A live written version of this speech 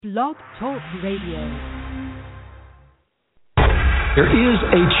Blog Talk Radio. There is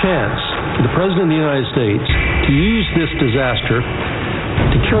a chance for the President of the United States to use this disaster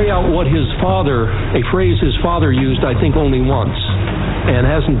to carry out what his father, a phrase his father used, I think, only once, and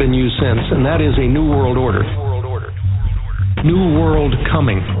hasn't been used since, and that is a New World Order. New world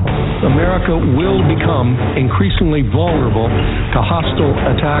coming. America will become increasingly vulnerable to hostile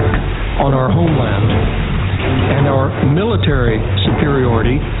attack on our homeland. And our military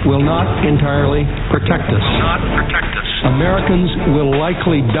superiority will not entirely protect us. Americans will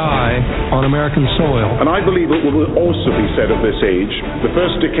likely die on American soil. And I believe it will also be said of this age, the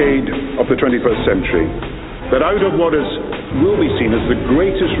first decade of the 21st century, that out of what will be seen as the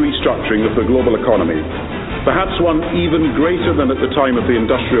greatest restructuring of the global economy, perhaps one even greater than at the time of the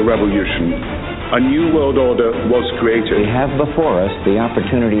Industrial Revolution, a new world order was created. We have before us the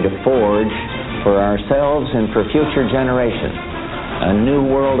opportunity to forge for ourselves and for future generations a new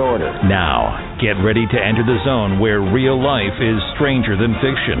world order. Now, get ready to enter the zone where real life is stranger than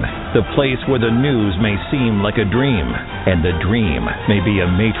fiction, the place where the news may seem like a dream, and the dream may be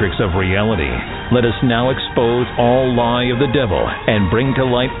a matrix of reality. Let us now expose all lie of the devil and bring to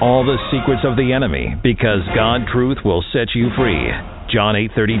light all the secrets of the enemy, because God truth will set you free. John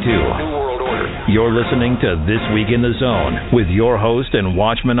 8:32. New World Order. You're listening to This Week in the Zone with your host and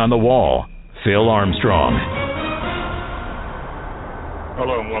watchman on the wall, Phil Armstrong.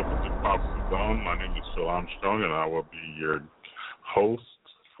 Hello and welcome to Prophecy Zone. My name is Phil Armstrong, and I will be your host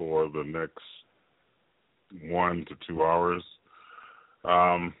for the next 1 to 2 hours.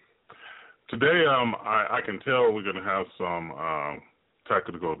 Today, I can tell we're going to have some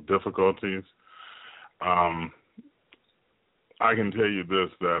technical difficulties. I can tell you this,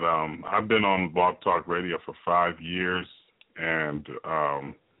 that I've been on Blog Talk Radio for 5 years, and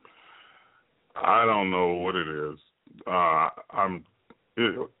I don't know what it is.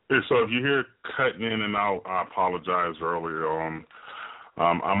 So if you hear cutting in and out, I apologize earlier on.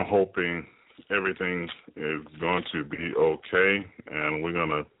 I'm hoping everything is going to be okay, and we're going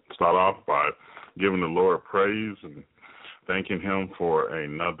to start off by giving the Lord praise and thanking Him for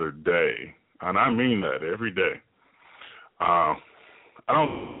another day. And I mean that every day. I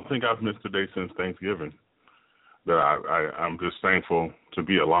don't think I've missed a day since Thanksgiving. That I'm just thankful to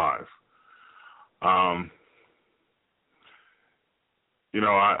be alive.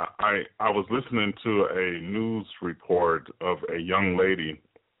 I was listening to a news report of a young lady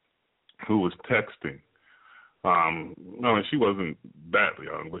who was texting. She wasn't that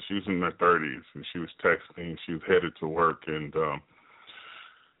young, but she was in her 30s, and she was texting. She was headed to work, and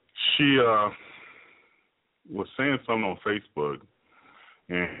she was saying something on Facebook,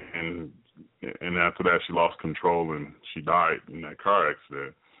 and after that she lost control and she died in that car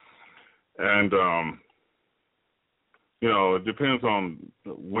accident. And it depends on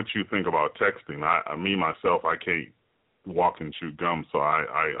what you think about texting. Myself, I can't walk and chew gum, so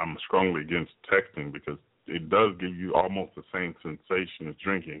I'm strongly against texting because it does give you almost the same sensation as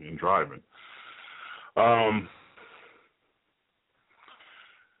drinking and driving. And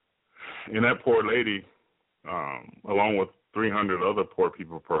that poor lady, along with 300 other poor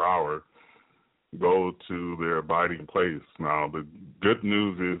people per hour, go to their abiding place. Now, the good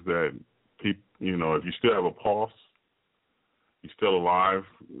news is that if you still have a pulse, you're still alive,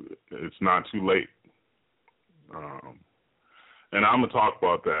 it's not too late. And I'm going to talk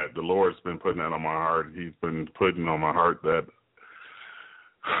about that. The Lord's been putting that on my heart. He's been putting on my heart that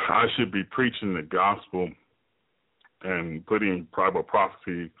I should be preaching the gospel and putting Bible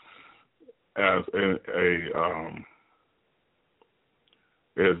prophecy as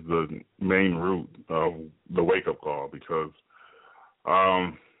as the main root of the wake-up call, because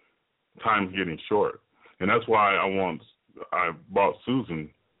time's getting short. And that's why I brought Susan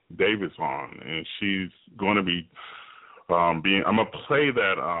Davis on, and she's going to be I'm going to play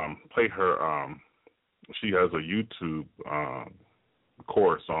her. She has a YouTube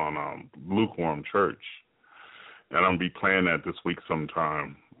course on Lukewarm Church, and I'm going to be playing that this week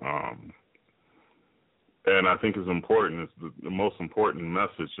sometime. And I think it's important. It's the most important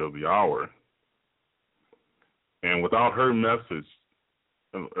message of the hour. And without her message,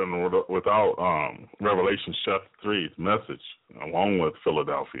 and without Revelation chapter 3's message, along with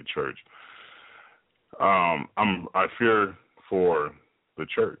Philadelphia Church, I fear for the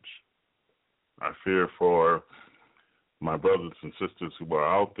church. I fear for my brothers and sisters who are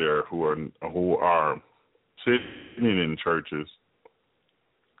out there who are sitting in churches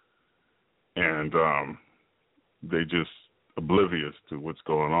and they just oblivious to what's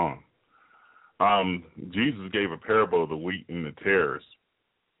going on. Jesus gave a parable of the wheat and the tares.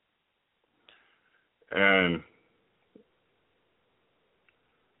 And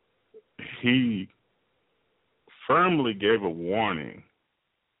he firmly gave a warning.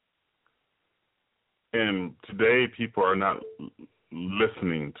 And today people are not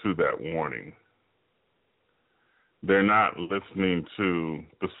listening to that warning. They're not listening to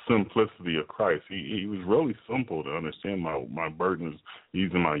the simplicity of Christ. He was really simple to understand. My burden is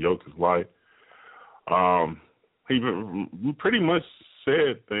easy, my yoke is light. He pretty much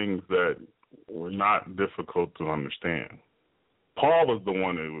said things that were not difficult to understand. Paul was the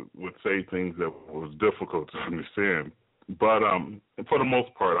one that would say things that was difficult to understand. But for the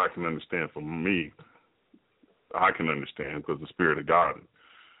most part, I can understand. For me, I can understand because the Spirit of God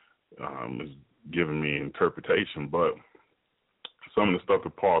is giving me interpretation. But some of the stuff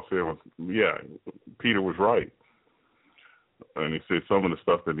that Paul said was, yeah, Peter was right. And he said some of the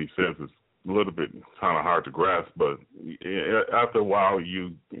stuff that he says is a little bit kind of hard to grasp, but after a while,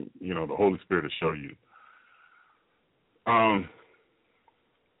 you know, the Holy Spirit will show you.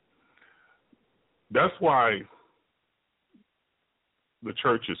 That's why the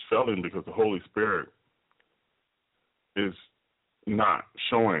church is failing, because the Holy Spirit is not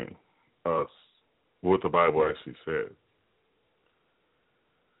showing us what the Bible actually says.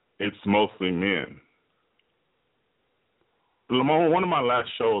 It's mostly men. One of my last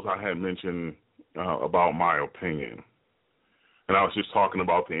shows, I had mentioned about my opinion, and I was just talking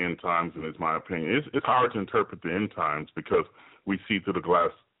about the end times, and it's my opinion. It's hard to interpret the end times because we see through the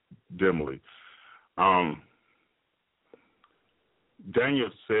glass dimly. Daniel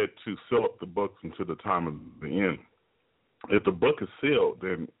said to seal up the books until the time of the end. If the book is sealed,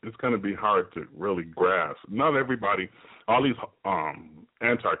 then it's going to be hard to really grasp. Not everybody, all these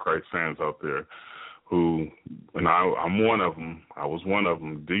Antichrist fans out there who, and I'm one of them, I was one of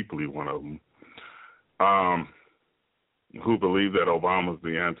them, deeply one of them, who believe that Obama's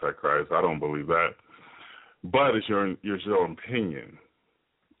the Antichrist. I don't believe that. But it's your opinion.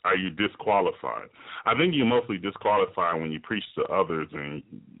 Are you disqualified? I think you mostly disqualify when you preach to others and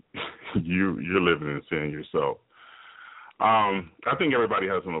you're living in sin yourself. I think everybody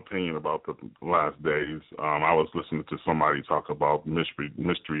has an opinion about the last days. I was listening to somebody talk about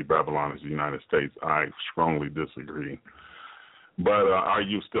mystery Babylon is the United States. I strongly disagree. But are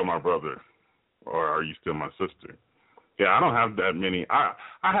you still my brother, or are you still my sister? Yeah, I don't have that many. I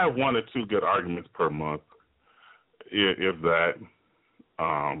have one or two good arguments per month, if that.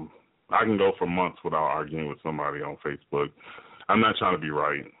 I can go for months without arguing with somebody on Facebook. I'm not trying to be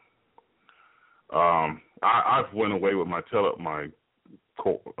right. I've went away with my tail up my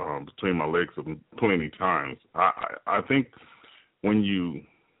between my legs plenty times. I think when you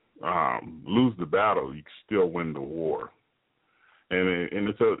lose the battle, you still win the war, and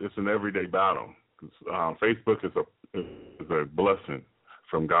it's an everyday battle. Facebook is a blessing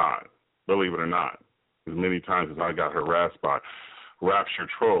from God, believe it or not. As many times as I got harassed by rapture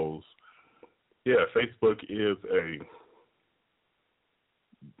trolls, yeah, Facebook is a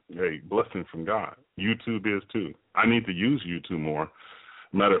blessing from God. YouTube is too. I need to use YouTube more.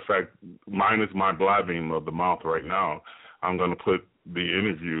 Matter of fact, mine is my blabbing of the mouth right now. I'm going to put the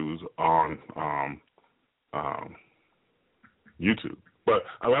interviews on YouTube. But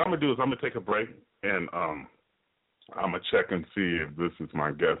what I'm going to do is I'm going to take a break, and I'm going to check and see if this is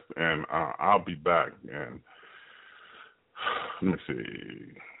my guest, and I'll be back. And let me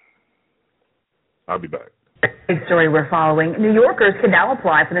see. I'll be back. Big story we're following. New Yorkers can now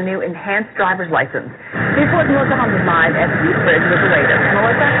apply for the new enhanced driver's license. Before Melissa Holmes is live at Fritz with the latest.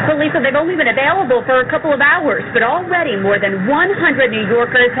 Melissa? So, Lisa, they've only been available for a couple of hours, but already more than 100 New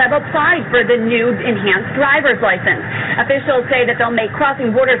Yorkers have applied for the new enhanced driver's license. Officials say that they'll make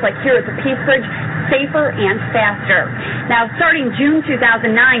crossing borders like here at the Peace Bridge safer and faster. Now, starting June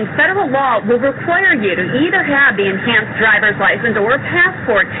 2009, federal law will require you to either have the enhanced driver's license or a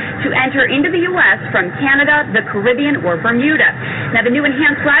passport to enter into the U.S. from Canada, the Caribbean, or Bermuda. Now, the new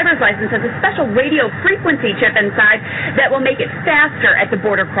enhanced driver's license has a special radio frequency chip inside that will make it faster at the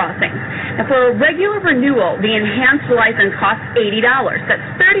border crossings. Now, for a regular renewal, the enhanced license costs $80. That's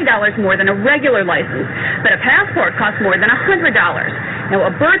 $30 more than a regular license, but a passport costs more than $100. Now,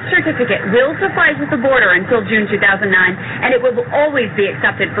 a birth certificate will suffice at the border until June 2009, and it will always be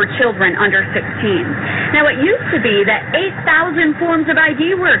accepted for children under 16. Now, it used to be that 8,000 forms of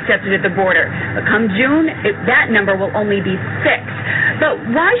ID were accepted at the border, but come June, that number will only be 6. But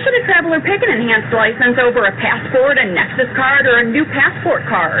why should a traveler pick an enhanced license over a passport, a Nexus card, or a new passport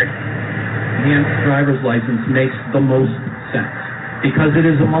card? Enhanced driver's license makes the most sense because it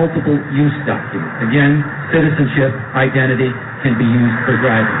is a multiple-use document. Again, citizenship, identity can be used for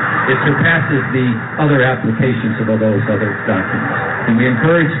driving. It surpasses the other applications of those other documents. And we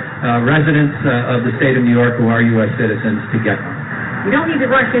encourage residents of the state of New York who are U.S. citizens to get one. You don't need to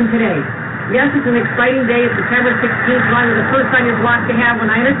rush in today. Yes, it's an exciting day. September 16th, one of the first on your block to have one.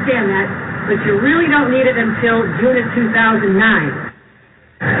 I understand that. But you really don't need it until June of 2009.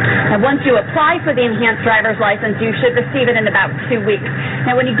 And once you apply for the enhanced driver's license, you should receive it in about 2 weeks.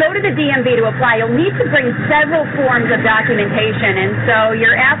 Now, when you go to the DMV to apply, you'll need to bring several forms of documentation. And so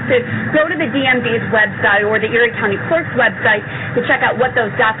you're asked to go to the DMV's website or the Erie County Clerk's website to check out what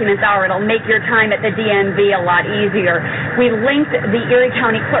those documents are. It'll make your time at the DMV a lot easier. We linked the Erie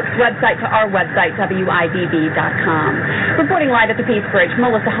County Clerk's website to our website, WIBB.com. Reporting live at the Peace Bridge,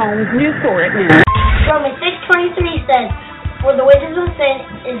 Melissa Holmes, News 4 at noon. Romans 6:23 says, "For the wages of sin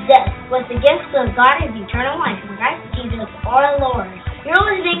is death, but the gift of God is eternal life in Christ Jesus our Lord." You're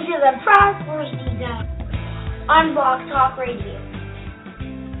listening to the Prophecy Zone on Blog Talk Radio.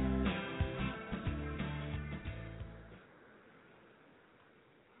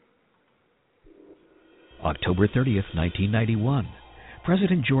 October 30th, 1991.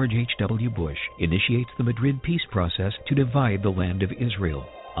 President George H.W. Bush initiates the Madrid peace process to divide the land of Israel.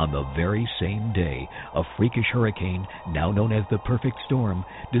 On the very same day, a freakish hurricane, now known as the Perfect Storm,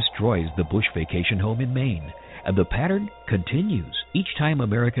 destroys the Bush vacation home in Maine. And the pattern continues. Each time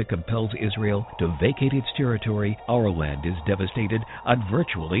America compels Israel to vacate its territory, our land is devastated on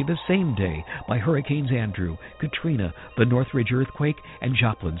virtually the same day by Hurricanes Andrew, Katrina, the Northridge earthquake, and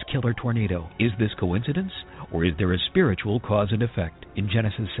Joplin's killer tornado. Is this coincidence? Or is there a spiritual cause and effect? In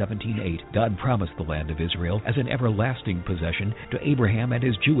Genesis 17:8, God promised the land of Israel as an everlasting possession to Abraham and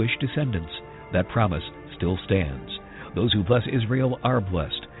his Jewish descendants. That promise still stands. Those who bless Israel are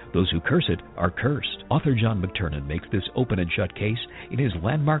blessed. Those who curse it are cursed. Author John McTernan makes this open and shut case in his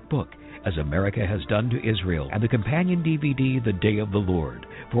landmark book, As America Has Done to Israel, and the companion DVD, The Day of the Lord.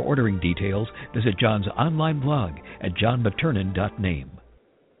 For ordering details, visit John's online blog at johnmcternan.name.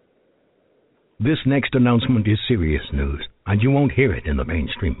 This next announcement is serious news, and you won't hear it in the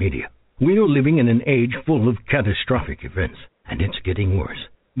mainstream media. We are living in an age full of catastrophic events, and it's getting worse.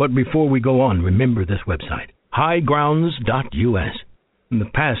 But before we go on, remember this website, highgrounds.us. In the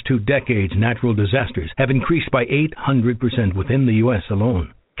past 2 decades, natural disasters have increased by 800% within the U.S.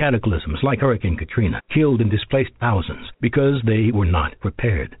 alone. Cataclysms like Hurricane Katrina killed and displaced thousands because they were not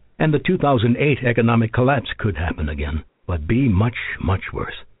prepared. And the 2008 economic collapse could happen again, but be much, much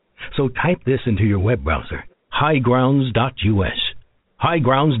worse. So type this into your web browser, highgrounds.us.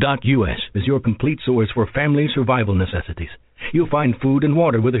 Highgrounds.us is your complete source for family survival necessities. You'll find food and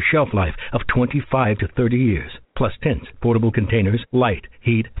water with a shelf life of 25 to 30 years, plus tents, portable containers, light,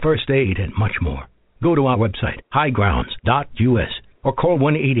 heat, first aid, and much more. Go to our website, highgrounds.us, or call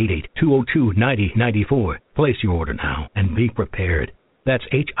 1-888-202-9094. Place your order now and be prepared. That's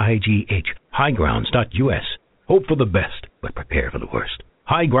HIGH, highgrounds.us. Hope for the best, but prepare for the worst.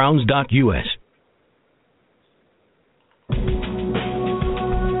 highgrounds.us.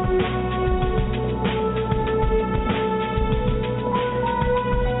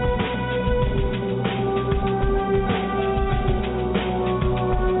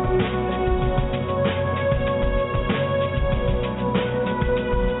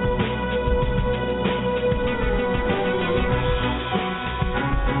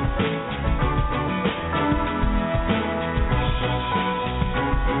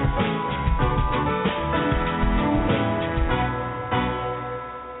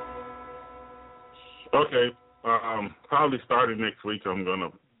 Okay, probably starting next week, I'm going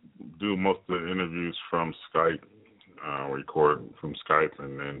to do most of the interviews from Skype, record from Skype,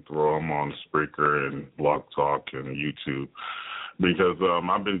 and then throw them on Spreaker and Blog Talk and YouTube, because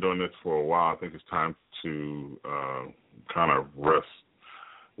I've been doing this for a while. I think it's time to kind of rest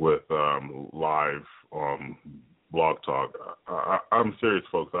with live Blog Talk. I'm serious,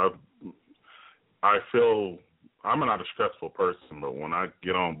 folks. I feel I'm not a stressful person, but when I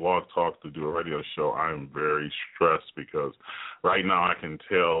get on Blog Talk to do a radio show, I'm very stressed, because right now I can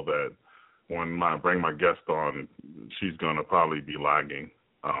tell that when I bring my guest on, she's going to probably be lagging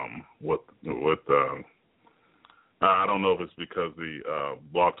I don't know if it's because the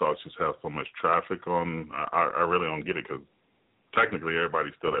Blog Talk just has so much traffic on. I really don't get it, because technically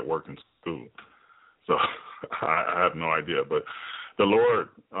everybody's still at work and school. So I have no idea. But the Lord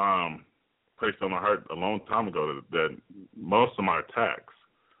placed on my heart a long time ago that most of my attacks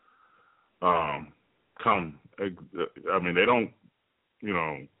come, I mean, they don't,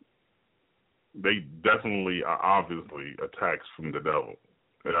 they definitely are obviously attacks from the devil.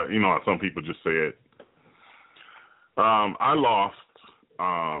 Some people just say it. I lost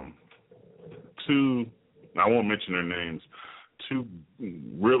two, I won't mention their names, two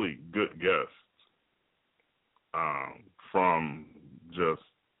really good guests from just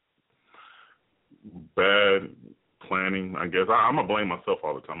bad planning, I guess. I'm going to blame myself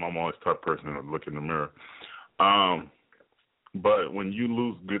all the time. I'm always the type of person to look in the mirror. But when you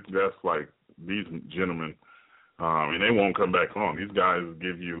lose good guests like these gentlemen, and they won't come back on. These guys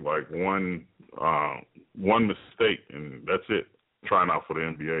give you like one mistake, and that's it. Trying out for the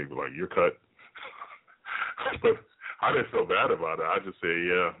NBA, but like, you're cut. But I didn't feel bad about it. I just say,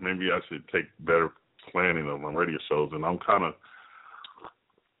 yeah, maybe I should take better planning of my radio shows. And I'm kind of,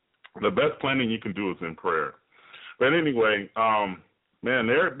 the best planning you can do is in prayer. But anyway, man,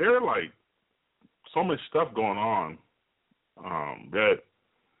 there are like so much stuff going on that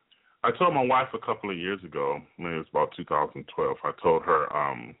I told my wife a couple of years ago, maybe it was about 2012, I told her,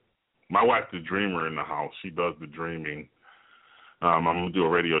 my wife's the dreamer in the house. She does the dreaming. I'm going to do a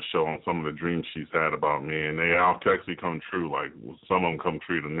radio show on some of the dreams she's had about me, and they all actually come true. Like, some of them come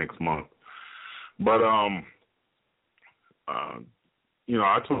true the next month. But, you know,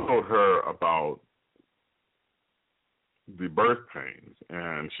 I told her about the birth pains,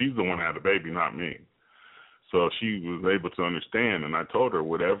 and she's the one that had the baby, not me. So she was able to understand, and I told her,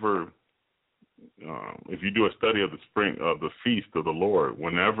 whatever, if you do a study of the feast of the Lord,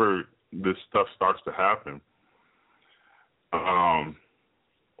 whenever this stuff starts to happen,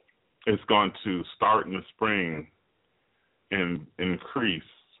 it's going to start in the spring and increase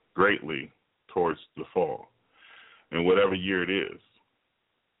greatly towards the fall, in whatever year it is.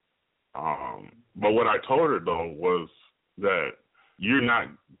 But what I told her, though, was that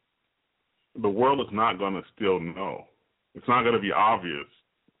the world is not going to still know. It's not going to be obvious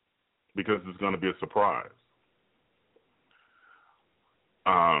because it's going to be a surprise.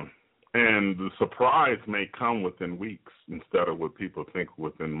 And the surprise may come within weeks instead of what people think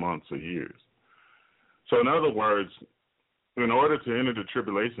within months or years. So in other words, in order to enter the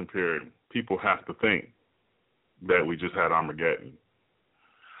tribulation period, people have to think that we just had Armageddon.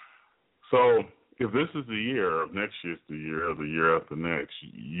 So if this is the year, next year's the year, or the year after next,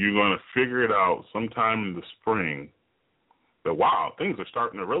 you're going to figure it out sometime in the spring that, wow, things are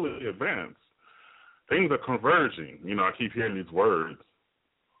starting to really advance. Things are converging. You know, I keep hearing these words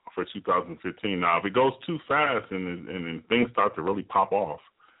for 2015. Now, if it goes too fast and things start to really pop off,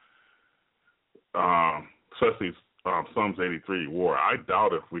 especially Psalms 83, war, I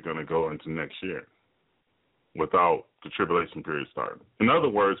doubt if we're going to go into next year without the tribulation period starting. In other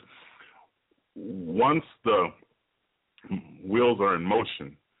words, once the wheels are in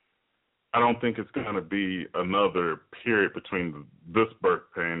motion, I don't think it's going to be another period between this birth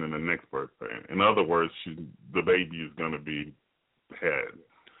pain and the next birth pain. In other words, the baby is going to be had.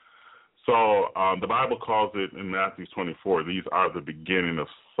 So the Bible calls it in Matthew 24, these are the beginning of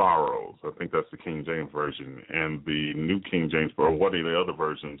sorrows. I think that's the King James Version. And the New King James, or what are the other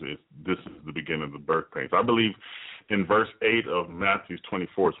versions, is this is the beginning of the birth pains. I believe in verse 8 of Matthew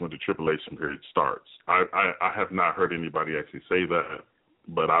 24 is when the tribulation period starts. I have not heard anybody actually say that,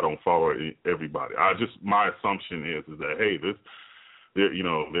 but I don't follow everybody. My assumption is that, hey,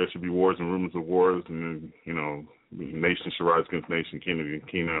 there should be wars and rumors of wars, and, you know, nation should rise against nation, kingdom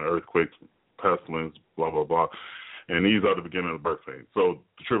against kingdom, earthquakes, pestilence, blah, blah, blah. And these are the beginning of the birth pains. So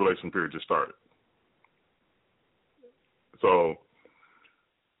the tribulation period just started. So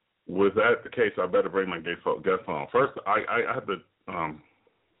with that the case, I better bring my guest on. First, I'm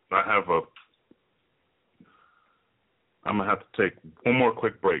gonna have to take one more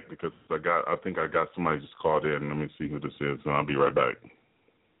quick break because I think I got somebody just called in. Let me see who this is, and I'll be right back.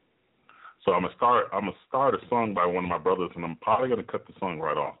 So I'm gonna start a song by one of my brothers, and I'm probably gonna cut the song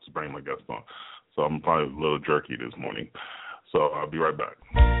right off to bring my guest on. So I'm probably a little jerky this morning. So I'll be right back.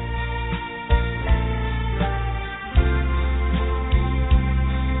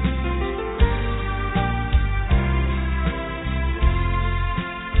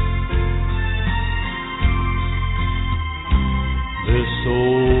 This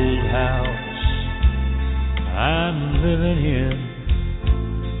old house I'm living in,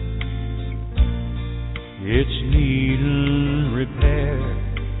 it's needing repair.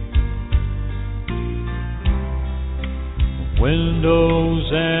 The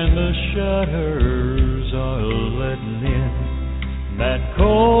windows and the shutters are letting in that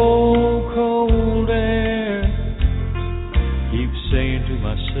cold, cold air. Keep saying to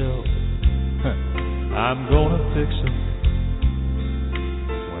myself, I'm gonna fix them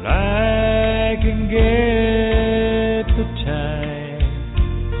when I can get the time.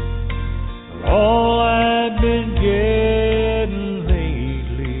 But all I've been getting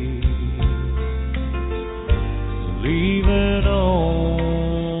lately is leaving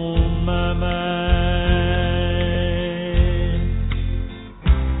on my mind.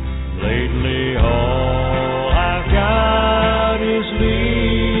 Lately all I've got is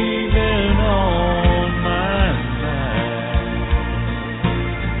leaving on my mind.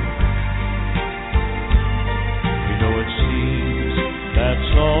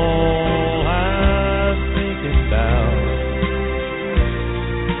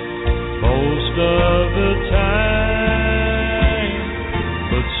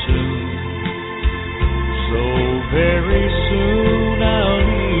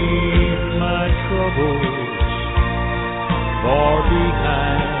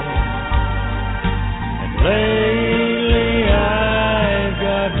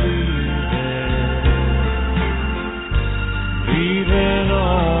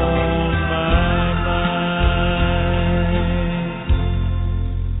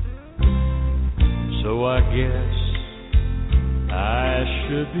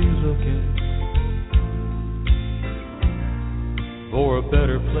 to be looking for a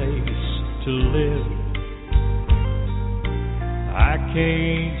better place to live. I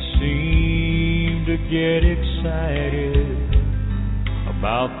can't seem to get excited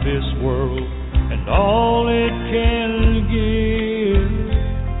about this world and all it can give.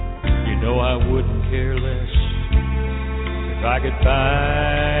 You know I wouldn't care less if I could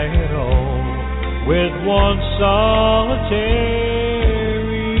buy it all with one solitary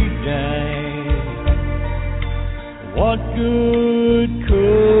dime. What good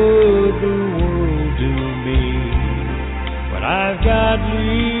could the world do me when I've got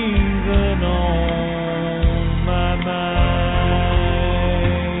leaving on my mind?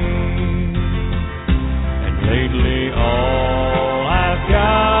 And lately all I've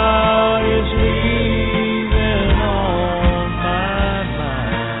got is leaving on my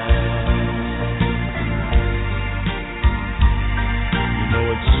mind. You know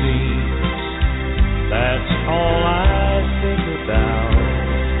it seems that's all I think about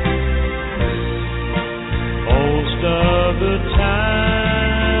most of the time.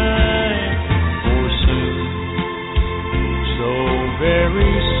 For soon, so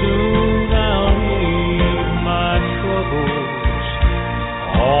very soon, I'll leave my troubles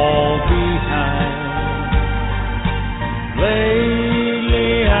all behind.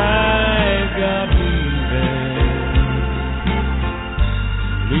 Lately I've got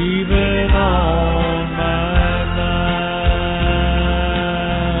leaving on my mind.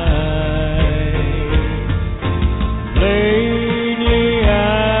 Lately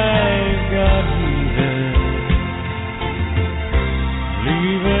I've got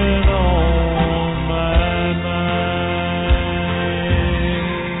leaving on my mind.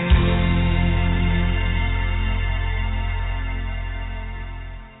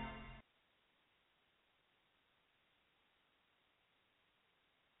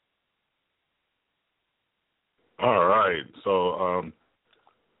 All right. So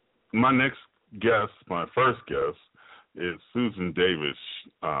my next guest, my first guest, is Susan Davis.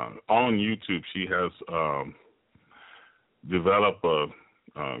 On YouTube, she has developed a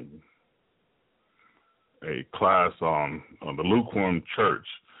class on the Lukewarm Church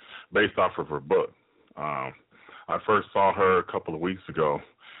based off of her book. I first saw her a couple of weeks ago.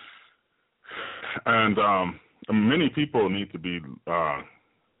 And many people need to be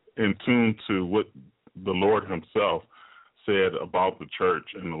in tune to what the Lord himself said about the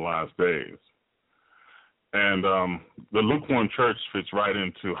church in the last days. And the Lukewarm Church fits right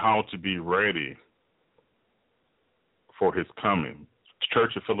into how to be ready for his coming. The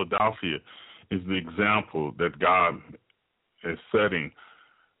Church of Philadelphia is the example that God is setting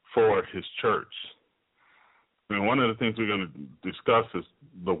for his church. And one of the things we're going to discuss is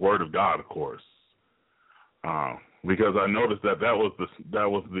the Word of God, of course, because I noticed that was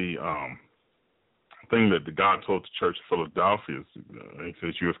the thing that God told the Church of Philadelphia. He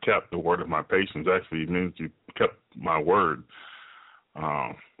says, "You have kept the word of my patience." Actually, it means you kept my word.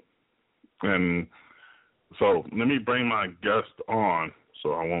 And so let me bring my guest on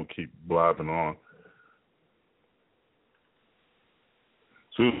so I won't keep blabbing on.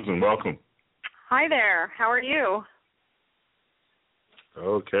 Susan, welcome. Hi there. How are you?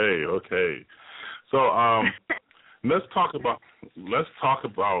 Okay. So let's talk about.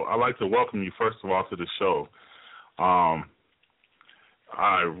 I'd like to welcome you first of all to the show. I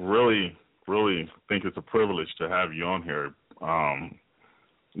really think it's a privilege to have you on here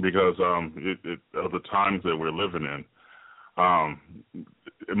because of the times that we're living in. As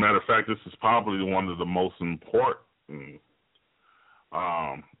a matter of fact, this is probably one of the most important,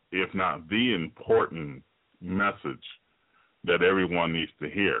 if not the important message that everyone needs to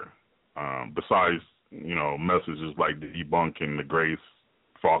hear. Besides, messages like debunking the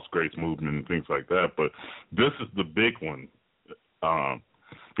false grace movement and things like that. But this is the big one.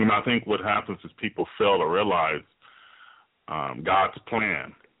 And I think what happens is people fail to realize God's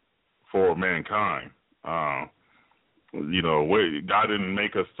plan for mankind. God didn't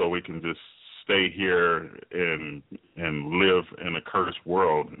make us so we can just stay here and live in a cursed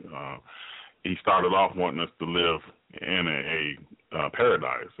world. He started off wanting us to live in a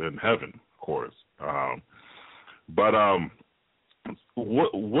paradise, in heaven, of course. But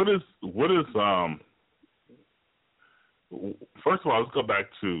what is first of all, let's go back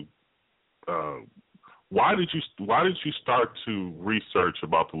to why did you start to research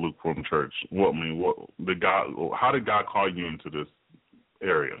about the Lukewarm Church? How did God call you into this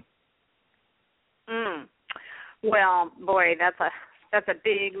area? Well, boy, that's a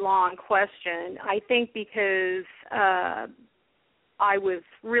big, long question. I think because I was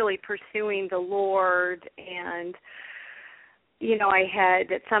really pursuing the Lord, and I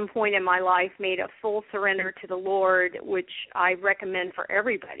had at some point in my life made a full surrender to the Lord, which I recommend for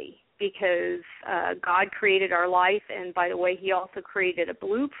everybody, because God created our life, and by the way, He also created a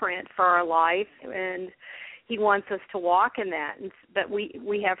blueprint for our life, and He wants us to walk in that, but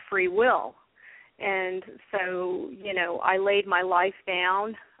we have free will. And so, I laid my life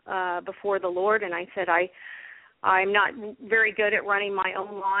down before the Lord, and I said, I'm not very good at running my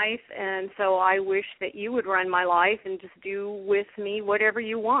own life, and so I wish that you would run my life and just do with me whatever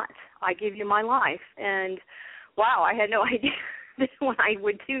you want. I give you my life. And, wow, I had no idea that when I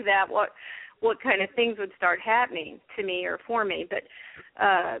would do that, what kind of things would start happening to me or for me. But,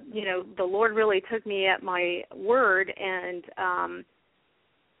 the Lord really took me at my word, and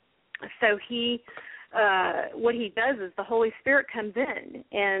so He... what He does is the Holy Spirit comes in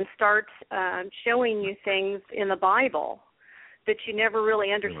and starts showing you things in the Bible that you never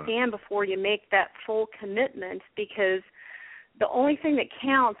really understand before you make that full commitment, because the only thing that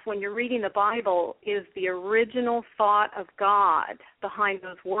counts when you're reading the Bible is the original thought of God behind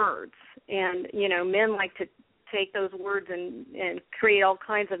those words. And, men like to take those words and create all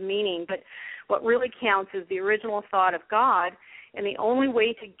kinds of meaning, but what really counts is the original thought of God. And the only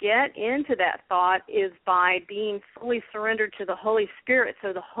way to get into that thought is by being fully surrendered to the Holy Spirit,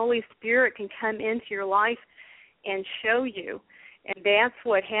 so the Holy Spirit can come into your life and show you. And that's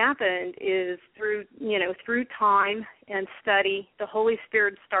what happened is through time and study, the Holy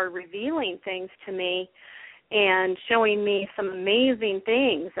Spirit started revealing things to me and showing me some amazing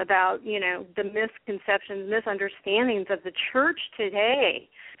things about, the misconceptions, misunderstandings of the church today.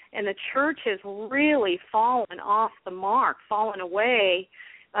 And the church has really fallen off the mark, fallen away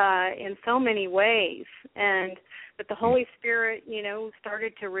in so many ways. But the Holy Spirit,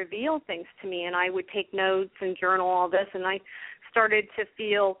 started to reveal things to me, and I would take notes and journal all this, and I started to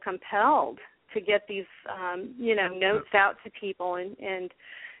feel compelled to get these, notes out to people and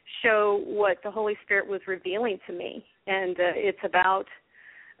show what the Holy Spirit was revealing to me. And it's about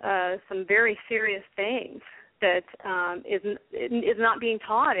some very serious things that is not being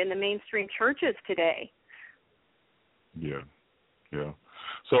taught in the mainstream churches today. Yeah.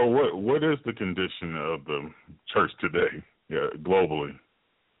 So what is the condition of the church today, globally,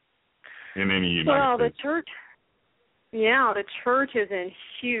 in any United States? The church is in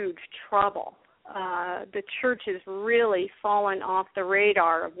huge trouble. The church has really fallen off the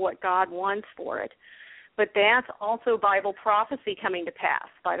radar of what God wants for it. But that's also Bible prophecy coming to pass,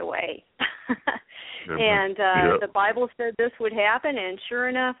 by the way. And the Bible said this would happen, and sure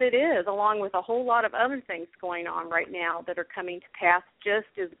enough it is, along with a whole lot of other things going on right now that are coming to pass, just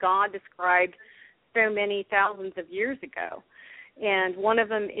as God described so many thousands of years ago. And one of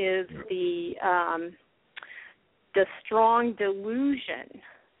them is the strong delusion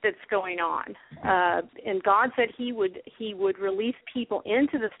that's going on. And God said He would release people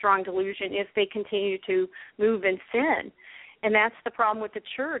into the strong delusion if they continue to move in sin. And that's the problem with the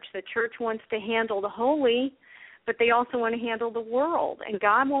church. The church wants to handle the holy, but they also want to handle the world. And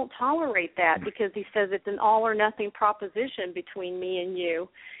God won't tolerate that, because He says it's an all-or-nothing proposition between me and you.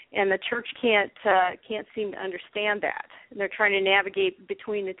 And the church can't seem to understand that. And they're trying to navigate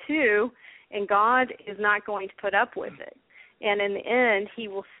between the two, and God is not going to put up with it. And in the end, He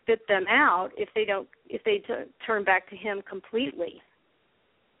will spit them out if they turn back to Him completely.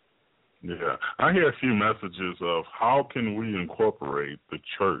 Yeah, I hear a few messages of how can we incorporate the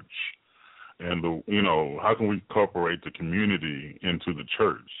church and how can we incorporate the community into the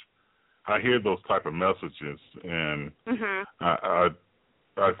church. I hear those type of messages, and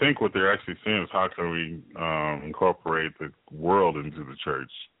I think what they're actually saying is how can we incorporate the world into the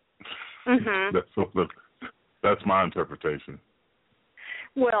church. That's my interpretation.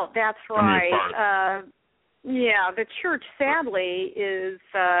 Well, that's right. The church, sadly, is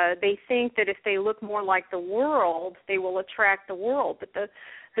they think that if they look more like the world, they will attract the world. But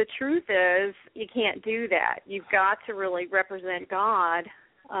the truth is you can't do that. You've got to really represent God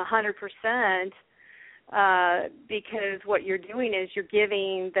 100%, because what you're doing is you're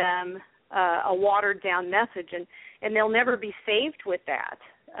giving them a watered-down message, and they'll never be saved with that.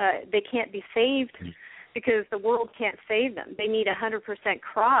 They can't be saved because the world can't save them. They need 100%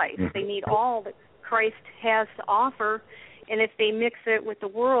 Christ. They need all that Christ has to offer, and if they mix it with the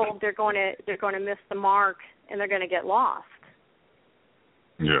world, they're going to miss the mark, and they're going to get lost.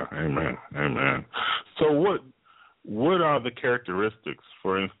 Yeah, amen. So what are the characteristics,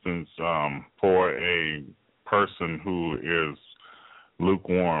 for instance, for a person who is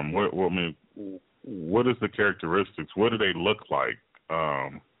lukewarm? What is the characteristics? What do they look like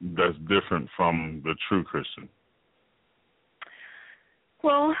that's different from the true Christian?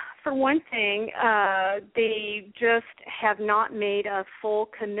 Well, for one thing, they just have not made a full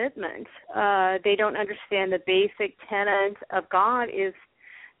commitment. They don't understand the basic tenet of God is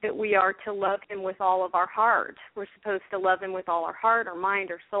that we are to love him with all of our heart. We're supposed to love him with all our heart, our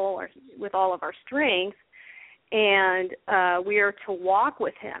mind, our soul, with all of our strength, and we are to walk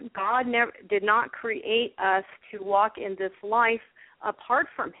with him. God did not create us to walk in this life apart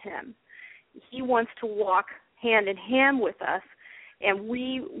from him. He wants to walk hand in hand with us. And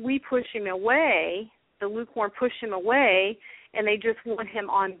we push him away, the lukewarm push him away, and they just want him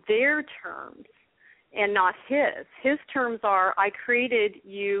on their terms and not his. His terms are, I created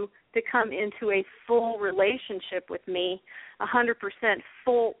you to come into a full relationship with me, 100%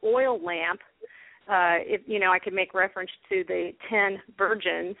 full oil lamp. I could make reference to the 10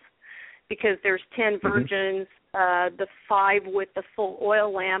 virgins because there's 10 virgins. The 5 with the full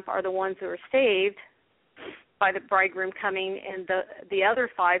oil lamp are the ones who are saved by the bridegroom coming, and the other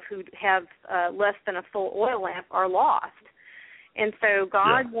 5 who have less than a full oil lamp are lost. And so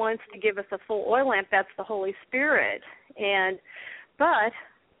God wants to give us a full oil lamp. That's the Holy Spirit. But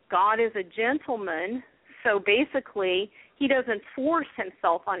God is a gentleman, so basically he doesn't force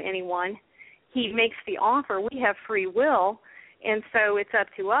himself on anyone. He makes the offer. We have free will, and so it's up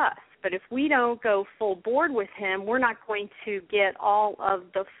to us. But if we don't go full board with him, we're not going to get all of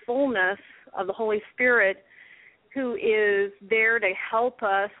the fullness of the Holy Spirit who is there to help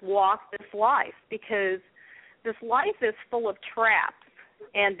us walk this life, because this life is full of traps,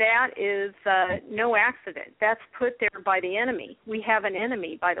 and that is no accident. That's put there by the enemy. We have an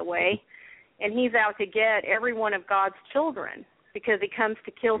enemy, by the way, and he's out to get every one of God's children because he comes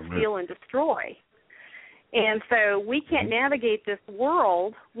to kill, steal, and destroy. And so we can't navigate this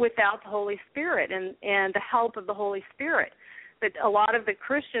world without the Holy Spirit and the help of the Holy Spirit. But a lot of the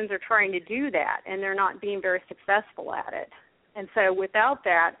Christians are trying to do that, and they're not being very successful at it. And so without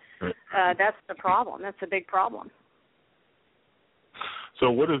that, that's the problem. That's a big problem. So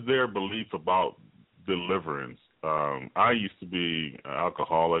what is their belief about deliverance? I used to be an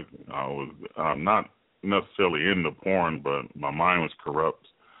alcoholic. I was not necessarily into porn, but my mind was corrupt.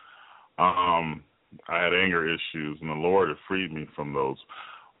 I had anger issues, and the Lord had freed me from those.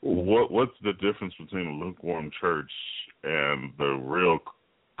 What's the difference between a lukewarm church and the real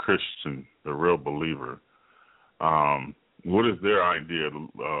Christian, the real believer? What is their idea,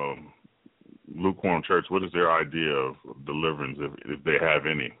 lukewarm church, what is their idea of deliverance, if they have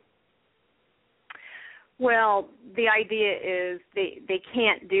any? Well, the idea is they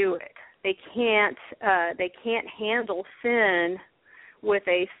can't do it. They can't handle sin with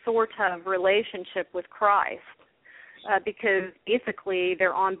a sort of relationship with Christ. Because basically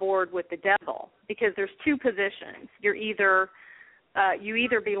they're on board with the devil. Because there's 2 positions. You either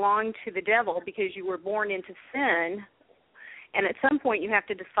belong to the devil because you were born into sin, and at some point you have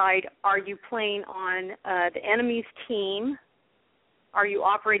to decide: are you playing on the enemy's team? Are you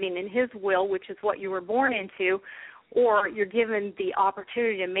operating in his will, which is what you were born into, or you're given the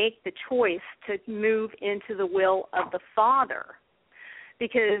opportunity to make the choice to move into the will of the Father?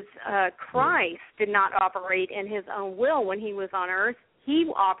 Because Christ did not operate in his own will when he was on earth. He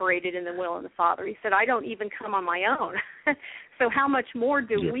operated in the will of the Father. He said, I don't even come on my own. So how much more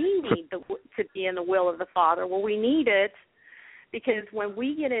do we need to be in the will of the Father? Well, we need it because when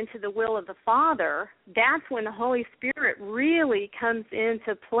we get into the will of the Father, that's when the Holy Spirit really comes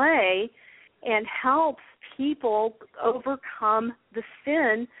into play and helps people overcome the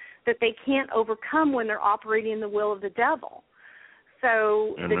sin that they can't overcome when they're operating in the will of the devil.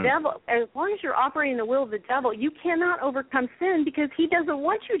 So the devil, as long as you're operating the will of the devil, you cannot overcome sin because he doesn't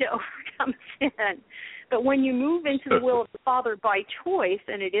want you to overcome sin. But when you move into the will of the Father by choice,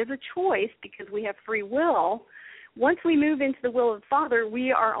 and it is a choice because we have free will, once we move into the will of the Father,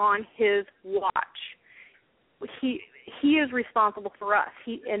 we are on his watch. He is responsible for us.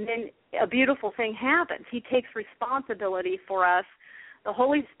 And then a beautiful thing happens. He takes responsibility for us. The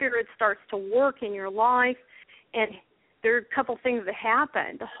Holy Spirit starts to work in your life, and there are a couple things that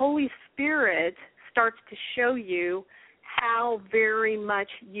happen. The Holy Spirit starts to show you how very much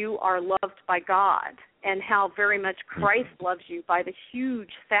you are loved by God and how very much Christ loves you by the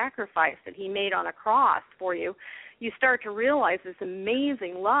huge sacrifice that he made on a cross for you. You start to realize this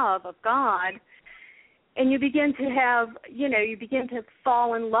amazing love of God, and you begin to have, you begin to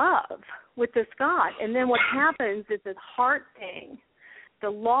fall in love with this God. And then what happens is this heart thing, the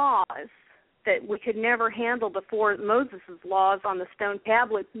laws that we could never handle before, Moses' laws on the stone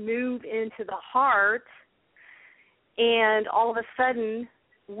tablets, move into the heart, and all of a sudden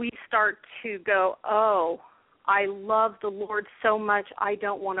we start to go, oh, I love the Lord so much I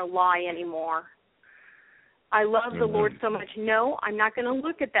don't want to lie anymore. I love the Lord so much. No, I'm not going to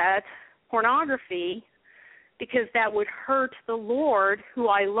look at that pornography because that would hurt the Lord who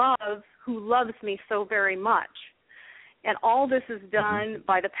I love, who loves me so very much. And all this is done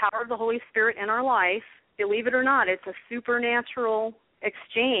by the power of the Holy Spirit in our life. Believe it or not, it's a supernatural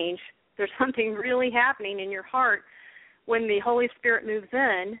exchange. There's something really happening in your heart when the Holy Spirit moves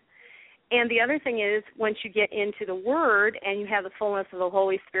in. And the other thing is, once you get into the Word and you have the fullness of the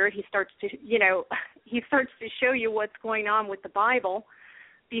Holy Spirit, he starts to show you what's going on with the Bible.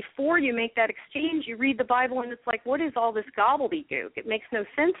 Before you make that exchange, you read the Bible and it's like, what is all this gobbledygook? It makes no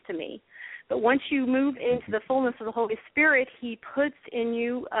sense to me. But once you move into the fullness of the Holy Spirit, he puts in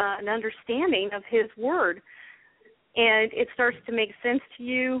you an understanding of his Word. And it starts to make sense to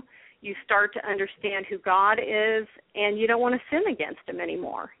you. You start to understand who God is, and you don't want to sin against him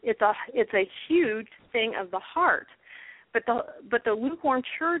anymore. It's a huge thing of the heart. But the Lukewarm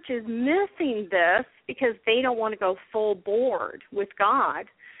Church is missing this because they don't want to go full board with God.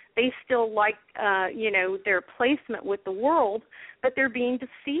 They still like, their placement with the world, but they're being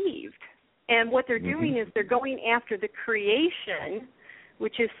deceived. And what they're doing is they're going after the creation,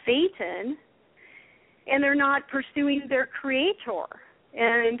 which is Satan, and they're not pursuing their Creator,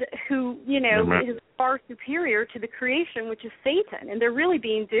 and who, is far superior to the creation, which is Satan. And they're really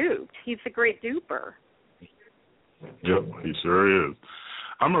being duped. He's a great duper. Yep, he sure is.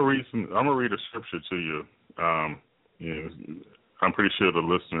 I'm gonna read a scripture to you. I'm pretty sure the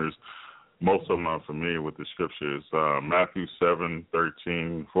listeners, most of them are familiar with the scriptures. Matthew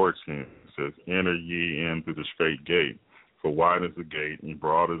 7:13-14 says, "Enter ye in through the straight gate, for wide is the gate and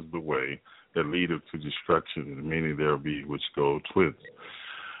broad is the way that leadeth to destruction, and many there be which go twith.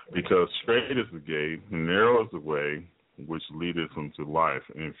 Because straight is the gate, and narrow is the way which leadeth unto life,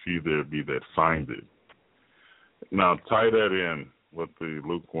 and few there be that find it." Now tie that in with the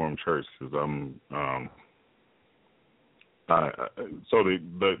Lukewarm Church, because so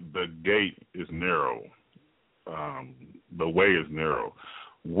the gate is narrow, the way is narrow.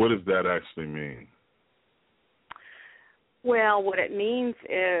 What does that actually mean? Well, what it means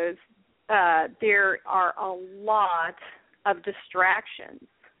is there are a lot of distractions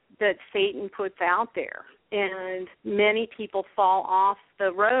that Satan puts out there, and many people fall off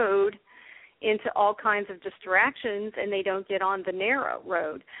the road into all kinds of distractions, and they don't get on the narrow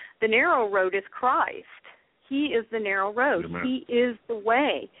road. The narrow road is Christ. He is the narrow road. Amen. He is the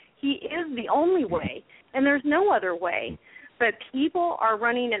way. He is the only way, and there's no other way. But people are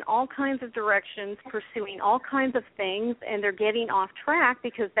running in all kinds of directions, pursuing all kinds of things, and they're getting off track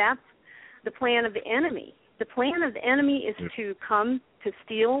because that's the plan of the enemy. The plan of the enemy is to come to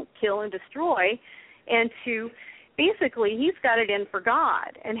steal, kill, and destroy, and to basically, he's got it in for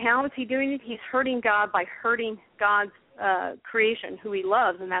God. And how is he doing it? He's hurting God by hurting God's creation, who he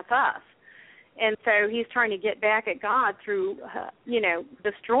loves, and that's us. And so he's trying to get back at God through,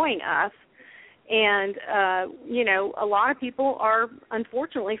 destroying us. And, a lot of people are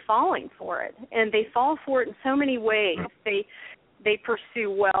unfortunately falling for it. And they fall for it in so many ways. They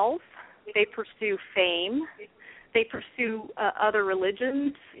pursue wealth. They pursue fame. They pursue other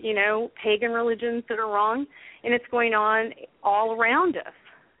religions, pagan religions that are wrong. And it's going on all around us.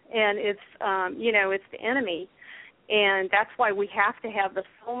 And it's, it's the enemy. And that's why we have to have the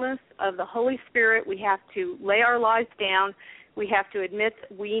fullness of the Holy Spirit. We have to lay our lives down. We have to admit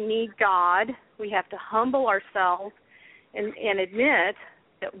that we need God. We have to humble ourselves and admit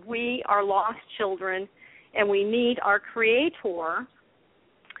that we are lost children and we need our Creator,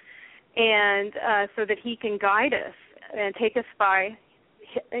 and so that he can guide us and take us by,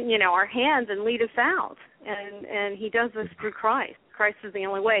 our hands and lead us out. And he does this through Christ. Christ is the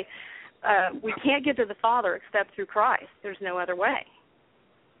only way. We can't get to the Father except through Christ. There's no other way.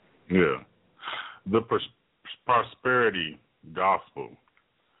 Yeah. The prosperity gospel.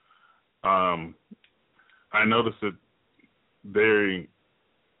 I noticed that they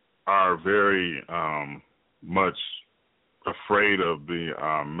are very much afraid of the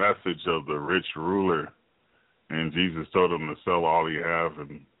message of the rich ruler, and Jesus told him to sell all he have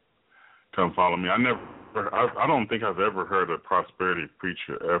and come follow me. I don't think I've ever heard a prosperity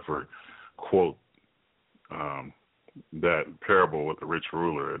preacher ever quote that parable with the rich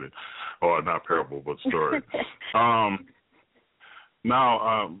ruler in it, or not parable, but story.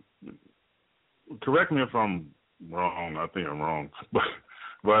 Now, correct me if I'm wrong. I think I'm wrong,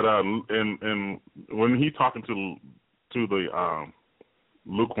 but and when he's talking to the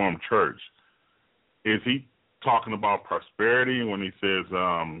Lukewarm Church, is he talking about prosperity when he says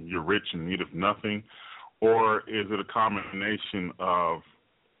you're rich and need of nothing, or is it a combination of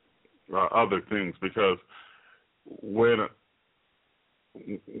other things? Because when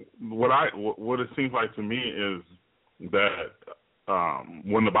what it seems like to me is that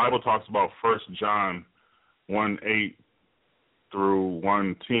when the Bible talks about 1 John 1:8 through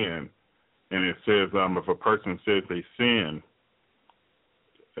 1:10, and it says if a person says they sin,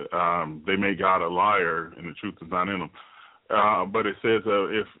 they make God a liar, and the truth is not in them. But it says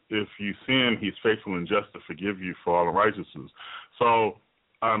if you sin, He's faithful and just to forgive you for all unrighteousness. So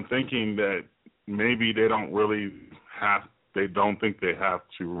I'm thinking that maybe they don't think they have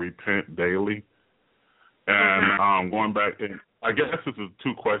to repent daily. And going back, and I guess this is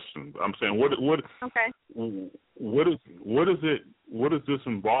two questions. I'm saying what is this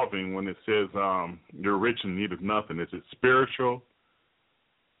involving when it says you're rich and need of nothing? Is it spiritual,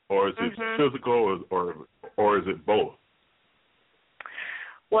 or is it physical, or is it both?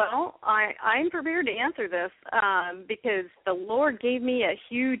 Well, I'm prepared to answer this because the Lord gave me a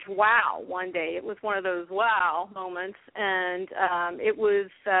huge wow one day. It was one of those wow moments, and it was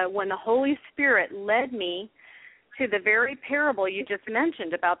when the Holy Spirit led me to the very parable you just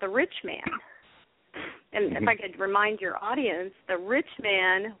mentioned about the rich man. And if I could remind your audience, the rich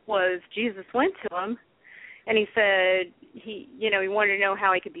man Jesus went to him, and he said, he wanted to know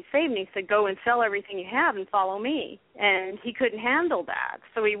how he could be saved, and he said, go and sell everything you have and follow me. And he couldn't handle that,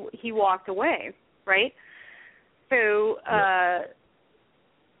 so he walked away, right? So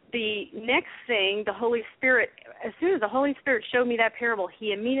the next thing, the Holy Spirit, as soon as the Holy Spirit showed me that parable,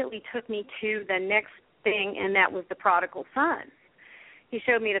 He immediately took me to the next thing, and that was the prodigal son. He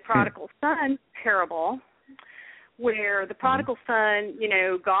showed me the prodigal son parable, where the prodigal son,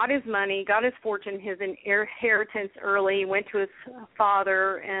 got his money, got his fortune, his inheritance early, went to his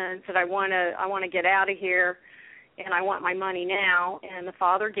father and said, I want to get out of here, and I want my money now. And the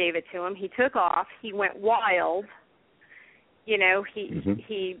father gave it to him. He took off. He went wild. He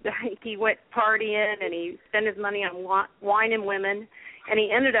went partying, and he spent his money on wine and women, and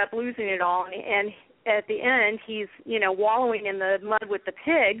he ended up losing it all. And at the end, he's, wallowing in the mud with the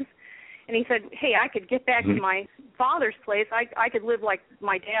pigs. And he said, hey, I could get back to my father's place. I could live like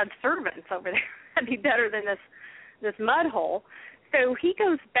my dad's servants over there. That'd be better than this mud hole. So he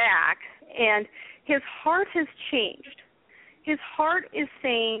goes back, and his heart has changed. His heart is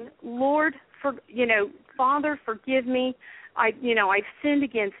saying, Lord, Father, forgive me. I've sinned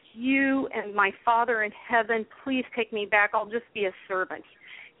against you and my Father in heaven. Please take me back. I'll just be a servant.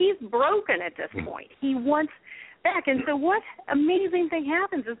 He's broken at this point. He wants back. And so what amazing thing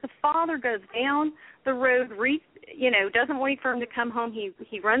happens is the father goes down the road, doesn't wait for him to come home. He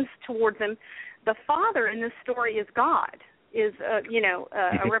runs towards him. The father in this story is God, is a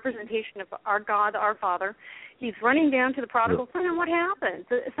representation of our God, our Father. He's running down to the prodigal son, and what happens?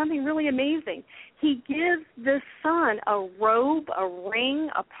 Something really amazing. He gives this son a robe, a ring,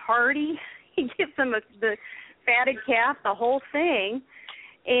 a party. He gives him the fatted calf, the whole thing,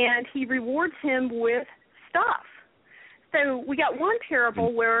 and he rewards him with stuff. So we got one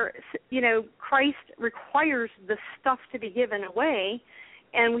parable where, Christ requires the stuff to be given away,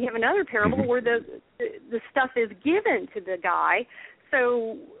 and we have another parable where the stuff is given to the guy.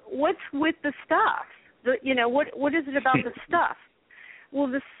 So what's with the stuff? What is it about the stuff? Well,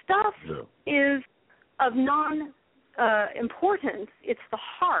 the stuff is of non-importance. It's the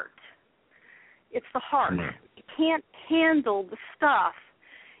heart. It's the heart. You can't handle the stuff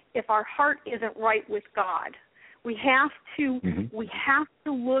if our heart isn't right with God. We have to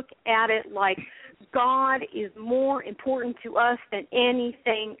look at it like God is more important to us than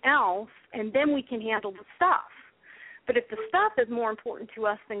anything else, and then we can handle the stuff. But if the stuff is more important to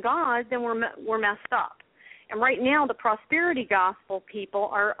us than God, then we're messed up. And right now, the prosperity gospel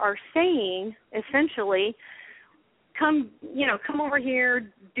people are saying essentially, come over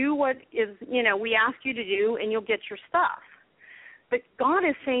here, do what is we ask you to do, and you'll get your stuff. But God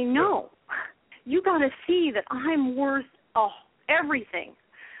is saying no. You got to see that I'm worth everything.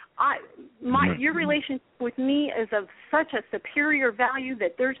 Your relationship with me is of such a superior value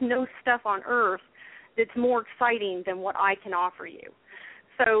that there's no stuff on earth that's more exciting than what I can offer you.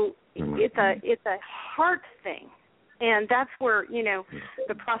 So it's a heart thing, and that's where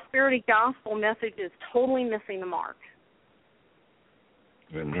the prosperity gospel message is totally missing the mark.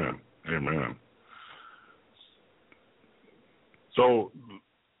 Amen. Amen. So.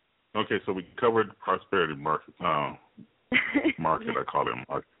 Okay, so we covered prosperity market. I call it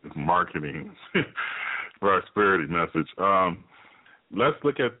marketing, prosperity message. Let's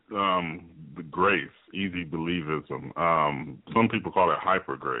look at the grace, easy believism. Some people call it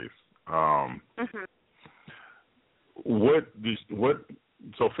hyper grace.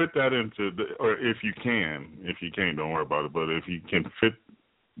 So fit that into, or if you can't, don't worry about it. But if you can fit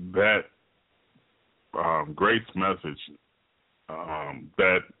that grace message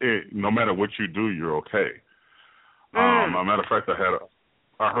no matter what you do, you're okay. As a matter of fact,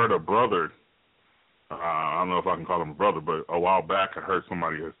 I heard a brother. I don't know if I can call him a brother, but a while back I heard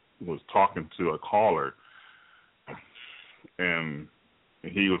somebody was talking to a caller, and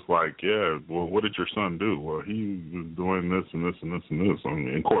he was like, "Yeah, well, what did your son do?" Well, he was doing this and this and this and this. I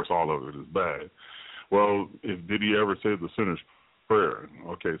mean, of course, all of it is bad. Well, did he ever say the sinner's prayer?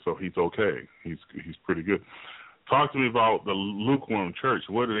 Okay, so he's okay. He's pretty good. Talk to me about the Lukewarm Church.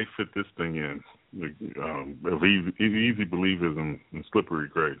 Where do they fit this thing in? Of easy believism and slippery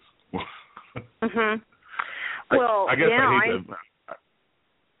grace. Well, I guess I hate that.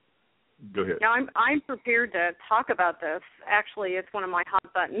 Go ahead. Now, I'm prepared to talk about this. Actually, it's one of my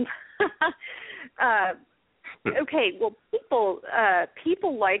hot buttons. Okay, well,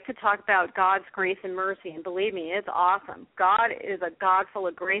 people like to talk about God's grace and mercy, and believe me, it's awesome. God is a God full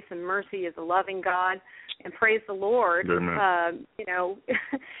of grace and mercy, is a loving God, and praise the Lord.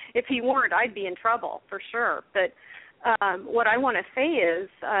 If he weren't, I'd be in trouble for sure. But what I want to say is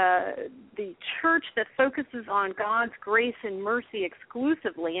the church that focuses on God's grace and mercy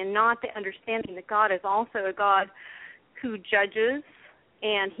exclusively, and not the understanding that God is also a God who judges,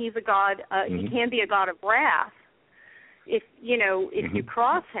 and he's a God. He can be a God of wrath if you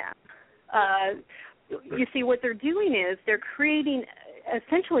cross him. You see, what they're doing is they're creating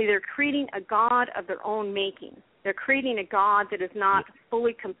a God of their own making. They're creating a God that is not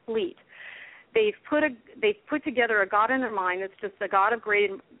fully complete. They've put together a God in their mind that's just a God of grace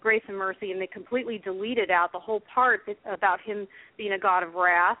and mercy, and they completely deleted out the whole part about him being a God of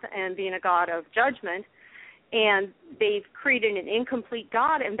wrath and being a God of judgment. And they've created an incomplete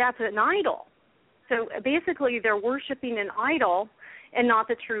God, and that's an idol. So basically they're worshiping an idol and not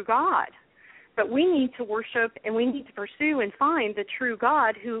the true God. But we need to worship and we need to pursue and find the true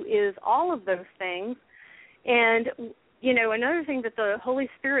God who is all of those things. And, another thing that the Holy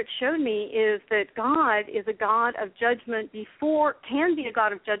Spirit showed me is that God is a God of judgment can be a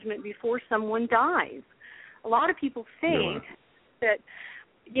God of judgment before someone dies. A lot of people think that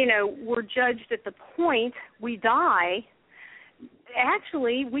we're judged at the point we die.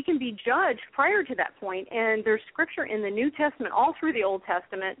 Actually, we can be judged prior to that point, and there's scripture in the New Testament, all through the Old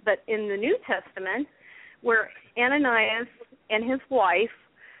Testament, but in the New Testament, where Ananias and his wife,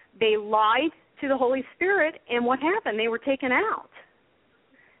 they lied to the Holy Spirit, and what happened? They were taken out.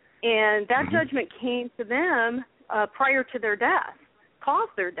 And that judgment came to them prior to their death,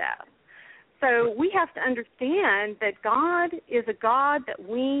 caused their death. So we have to understand that God is a God that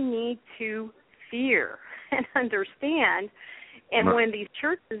we need to fear and understand. And when these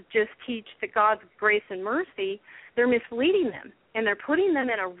churches just teach that God's grace and mercy, they're misleading them, and they're putting them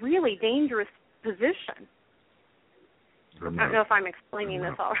in a really dangerous position. I don't know if I'm explaining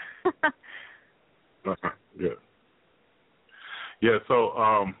this all right. Yeah, so,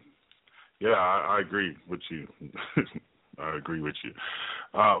 I agree with you. I agree with you.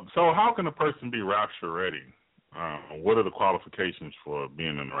 So how can a person be rapture ready? What are the qualifications for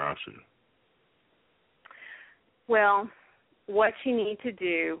being in the rapture? Well, what you need to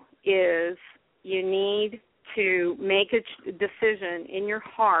do is you need to make a decision in your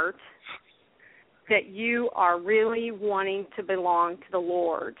heart that you are really wanting to belong to the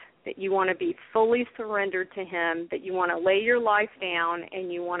Lord, that you want to be fully surrendered to him, that you want to lay your life down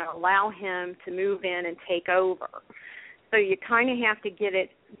and you want to allow him to move in and take over. So you kind of have to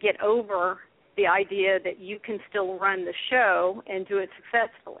get over the idea that you can still run the show and do it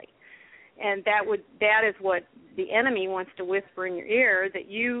successfully. And that is what the enemy wants to whisper in your ear, that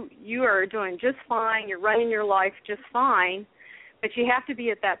you are doing just fine, you're running your life just fine, but you have to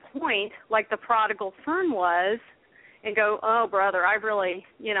be at that point like the prodigal son was and go, oh, brother, I really,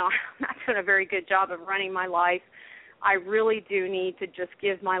 I'm not doing a very good job of running my life. I really do need to just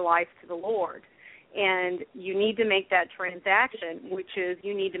give my life to the Lord. And you need to make that transaction, which is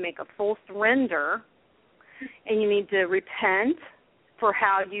you need to make a full surrender, and you need to repent for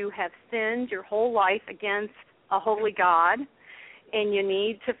how you have sinned your whole life against a holy God, and you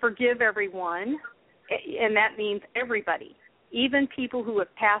need to forgive everyone, and that means everybody, even people who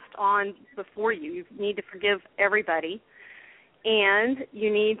have passed on before you. You need to forgive everybody, and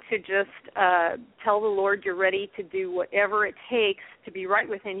you need to just tell the Lord you're ready to do whatever it takes to be right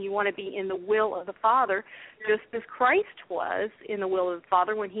with him. You want to be in the will of the Father, just as Christ was in the will of the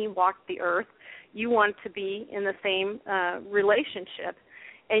Father when he walked the earth. You want to be in the same relationship,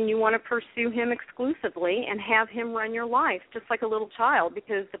 and you want to pursue him exclusively and have him run your life, just like a little child,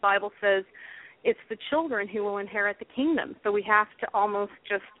 because the Bible says it's the children who will inherit the kingdom. So we have to almost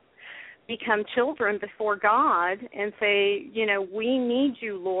just become children before God and say, we need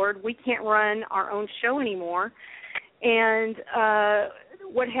you, Lord. We can't run our own show anymore. And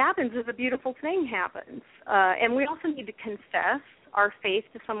what happens is a beautiful thing happens. And we also need to confess our faith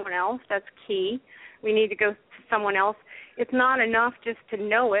to someone else. That's key. We need to go to someone else. It's not enough just to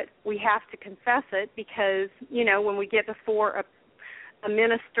know it. We have to confess it because, you know, when we get before a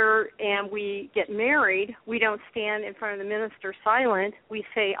minister and we get married, we don't stand in front of the minister silent. We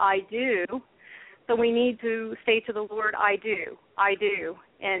say, I do. So we need to say to the Lord, I do,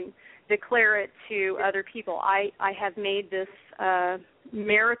 and declare it to other people. I have made this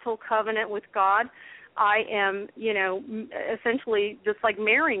marital covenant with God. I am, you know, essentially just like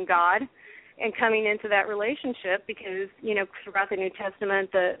marrying God and coming into that relationship because, you know, throughout the New Testament,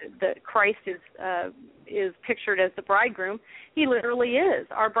 the Christ is pictured as the bridegroom. He literally is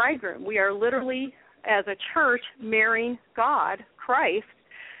our bridegroom. We are literally, as a church, marrying God, Christ,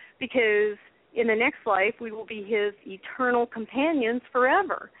 because in the next life we will be his eternal companions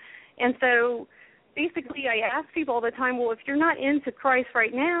forever. And so basically I ask people all the time, well, if you're not into Christ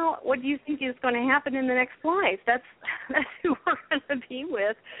right now, what do you think is going to happen in the next life? That's who we're going to be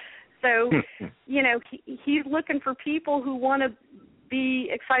with. So, you know, he's looking for people who want to be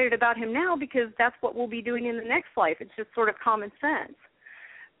excited about him now because that's what we'll be doing in the next life. It's just sort of common sense.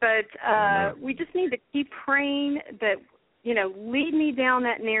 But we just need to keep praying that, you know, lead me down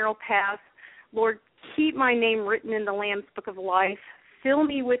that narrow path. Lord, keep my name written in the Lamb's Book of Life. Fill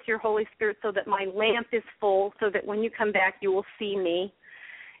me with your Holy Spirit so that my lamp is full, so that when you come back you will see me.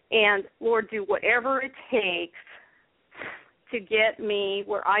 And, Lord, do whatever it takes to get me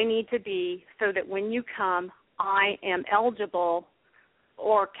where I need to be so that when you come, I am eligible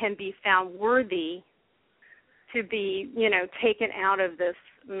or can be found worthy to be, you know, taken out of this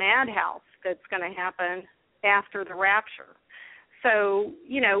madhouse that's going to happen after the rapture. So,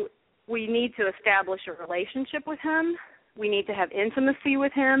 you know, we need to establish a relationship with him. We need to have intimacy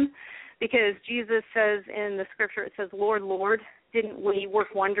with him because Jesus says in the scripture, it says, Lord, Lord, didn't we work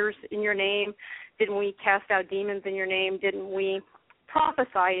wonders in your name? Didn't we cast out demons in your name? Didn't we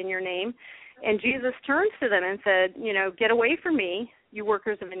prophesy in your name? And Jesus turns to them and said, you know, get away from me, you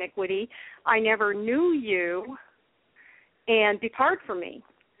workers of iniquity. I never knew you, and depart from me.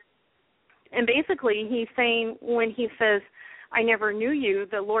 And basically he's saying when he says, I never knew you,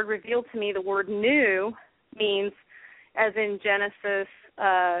 the Lord revealed to me the word knew means, as in Genesis,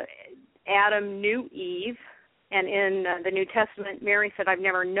 Adam knew Eve, and in the New Testament, Mary said, I've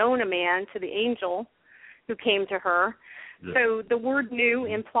never known a man, to the angel who came to her. Yeah. So the word knew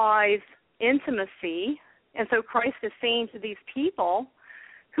implies intimacy, and so Christ is saying to these people,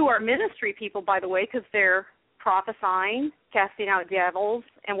 who are ministry people, by the way, because they're prophesying, casting out devils,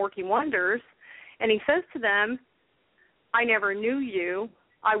 and working wonders, and he says to them, I never knew you.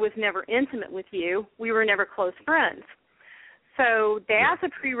 I was never intimate with you. We were never close friends. So that's a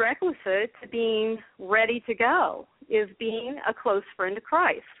prerequisite to being ready to go, is being a close friend to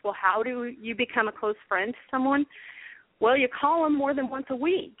Christ. Well, how do you become a close friend to someone? Well, you call them more than once a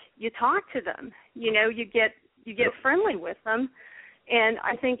week. You talk to them. You know, you get friendly with them. And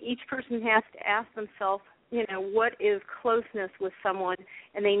I think each person has to ask themselves, you know, what is closeness with someone,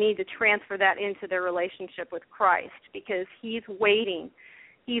 and they need to transfer that into their relationship with Christ because he's waiting.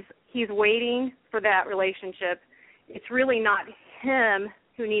 He's waiting for that relationship. It's really not him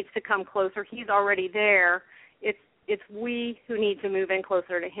who needs to come closer. He's already there. It's we who need to move in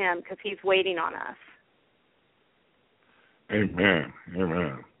closer to him because he's waiting on us. Amen.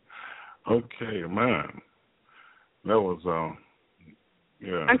 Amen. Okay, man. That was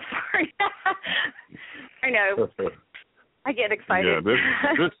yeah. I'm sorry. I know. I get excited.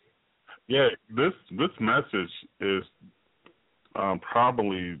 Yeah, this message is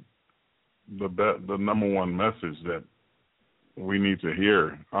probably the number one message that we need to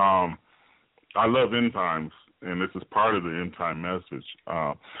hear. I love end times, and this is part of the end time message.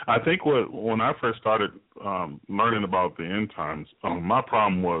 I think when I first started learning about the end times, my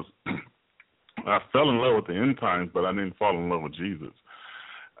problem was I fell in love with the end times, but I didn't fall in love with Jesus.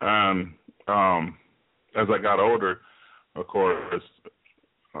 And as I got older, of course,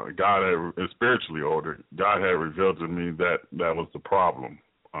 spiritually older, God had revealed to me that was the problem.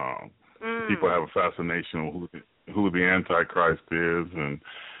 People have a fascination with who the Antichrist is, and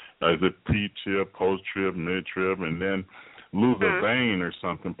is it pre-trib, post-trib, mid-trib, and then lose a vein or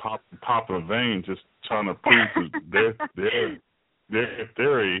something, pop a vein, just trying to prove their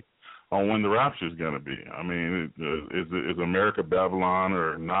theory on when the rapture is going to be. I mean, is America Babylon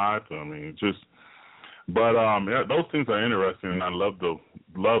or not? I mean, but those things are interesting, and I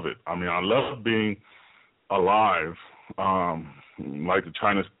love it. I mean, I love being alive. Like the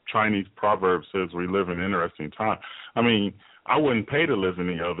Chinese proverb says, we live in an interesting time. I mean, I wouldn't pay to live in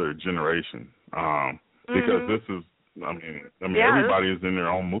any other generation because I mean, everybody is in their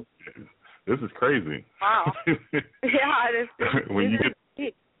own movie. This is crazy. Wow. Yeah, it is. When you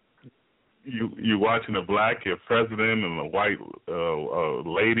get you watching a black president and a white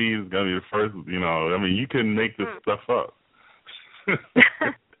lady is gonna be the first. You know, I mean, you can make this stuff up.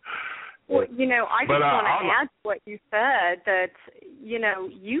 Well, you know, I just want to add to what you said that, you know,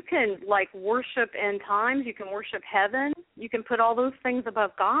 you can, like, worship end times, you can worship heaven, you can put all those things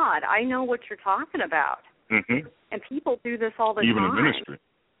above God. I know what you're talking about. Mm-hmm. And people do this all the time. Even in ministry.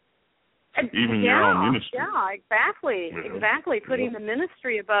 Even your own ministry. Yeah, exactly. Mm-hmm. Exactly. Putting the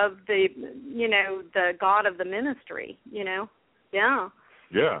ministry above the, you know, the God of the ministry, you know. Yeah.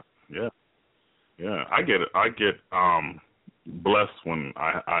 Yeah. I get it. I get blessed when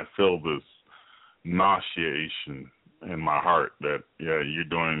I feel this nauseation in my heart that you're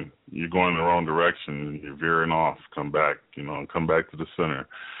going the wrong direction, you're veering off, come back to the center.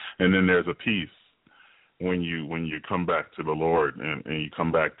 And then there's a peace when you come back to the Lord and you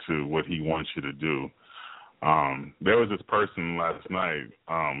come back to what He wants you to do. There was this person last night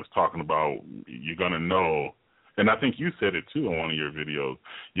was talking about you're gonna know, and I think you said it too in one of your videos,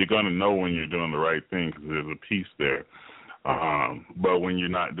 you're gonna know when you're doing the right thing because there's a peace there. But when you're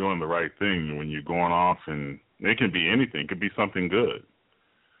not doing the right thing, when you're going off, and it can be anything, it could be something good.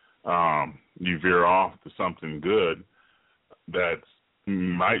 You veer off to something good that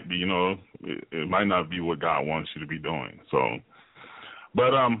might be, it might not be what God wants you to be doing. So,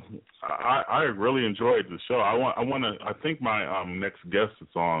 but I really enjoyed the show. I think my next guest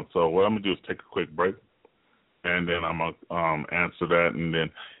is on. So what I'm gonna do is take a quick break, and then I'm gonna answer that, and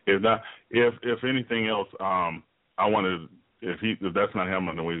then if anything else, I wanted, if that's not him,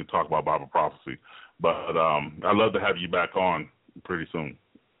 then we can talk about Bible prophecy. But I'd love to have you back on pretty soon.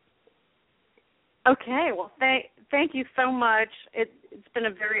 Okay. Well, thank you so much. It's been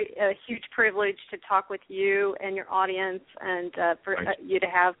a huge privilege to talk with you and your audience, and for you to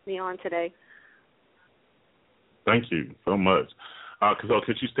have me on today. Thank you so much.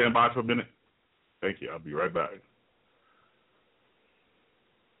 Could you stand by for a minute? Thank you. I'll be right back.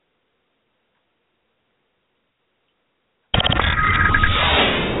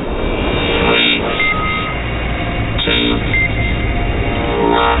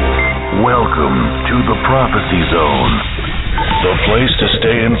 Welcome to the Prophecy Zone, the place to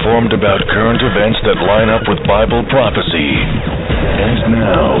stay informed about current events that line up with Bible prophecy. And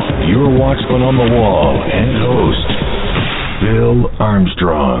now, your watchman on the wall and host, Phil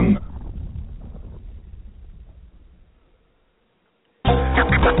Armstrong.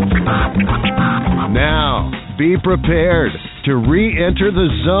 Now, be prepared to re-enter the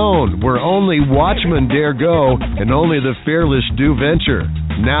zone where only watchmen dare go and only the fearless do venture.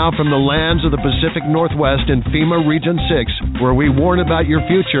 Now from the lands of the Pacific Northwest and FEMA Region 6, where we warn about your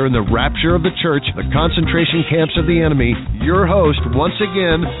future and the rapture of the church, the concentration camps of the enemy, your host, once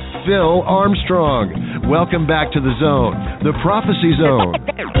again, Phil Armstrong. Welcome back to the zone, the Prophecy Zone.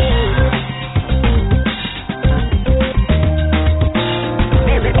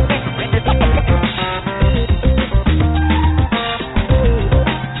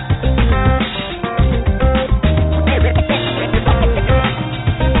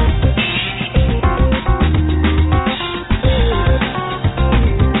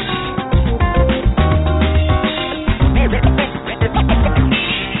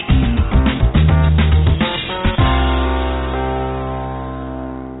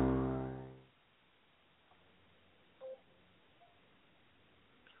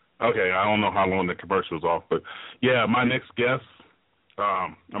 Okay, I don't know how long the commercial's off, but yeah, my next guest,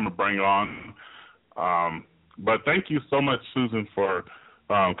 I'm going to bring on. But thank you so much, Susan, for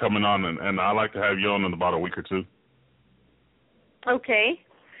coming on, and I'd like to have you on in about a week or two. Okay.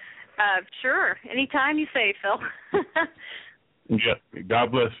 Sure. Anytime you say, Phil. Yeah,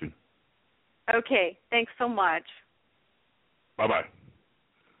 God bless you. Okay, thanks so much. Bye-bye.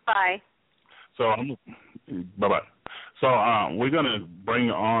 Bye. So, bye-bye. So we're going to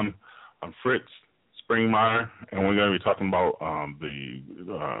bring on Fritz Springmeier, and we're going to be talking about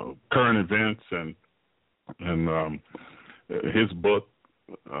the current events and his book,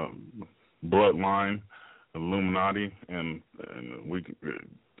 Bloodline, Illuminati, and we can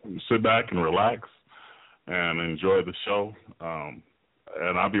sit back and relax and enjoy the show,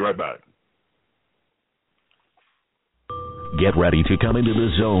 and I'll be right back. Get ready to come into the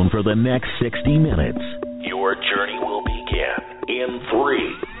zone for the next 60 minutes. Your journey will begin in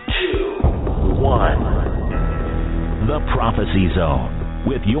 3, 2, 1. The Prophecy Zone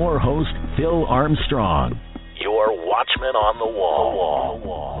with your host, Phil Armstrong. Your watchman on the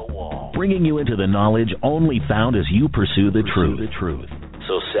wall. Bringing you into the knowledge only found as you pursue the truth.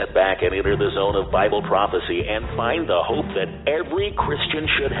 So Set back and enter the zone of Bible prophecy and find the hope that every Christian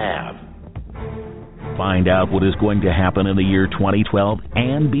should have. Find out what is going to happen in the year 2012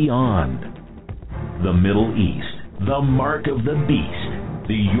 and beyond. The Middle East, the mark of the beast,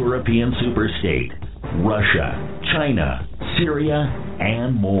 the European superstate, Russia, China, Syria,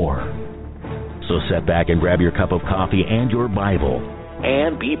 and more. So sit back and grab your cup of coffee and your Bible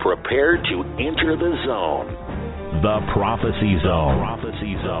and be prepared to enter the zone. The Prophecy Zone.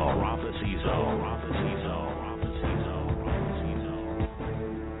 Prophecy Zone. Prophecy Zone. Prophecy Zone. Prophecy Zone. Prophecy Zone.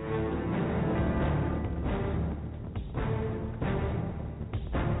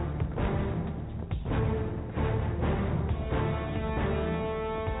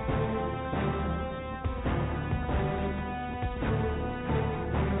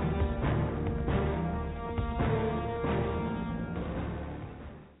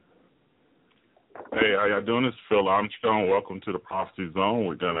 Hey, how y'all doing? It's Phil Armstrong. Welcome to the Prophecy Zone.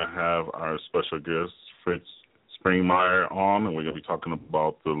 We're going to have our special guest, Fritz Springmeier, on, and we're going to be talking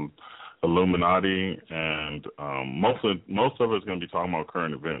about the Illuminati, and most of it is going to be talking about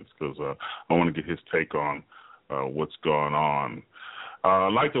current events, because I want to get his take on what's going on.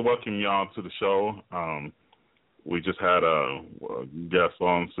 I'd like to welcome y'all to the show. We just had a guest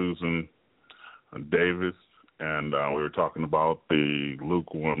on, Susan Davis, and we were talking about the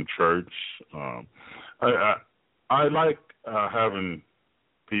Lukewarm Church. I like having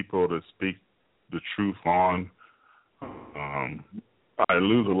people to speak the truth on. I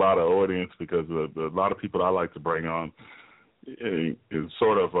lose a lot of audience because a lot of people I like to bring on is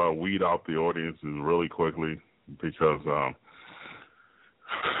sort of weed out the audiences really quickly, because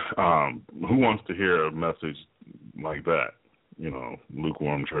who wants to hear a message like that?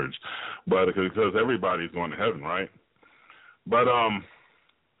 Lukewarm Church, but because everybody's going to heaven, right? But I'm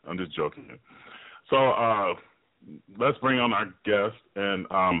just joking. So let's bring on our guest, and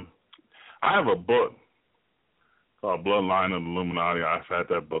I have a book called Bloodline of the Illuminati. I've had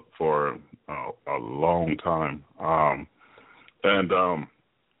that book for a long time, and a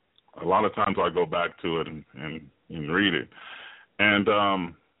lot of times I go back to it and read it, and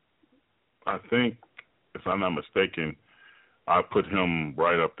I think, if I'm not mistaken, I put him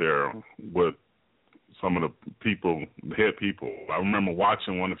right up there with some of the people, the head people. I remember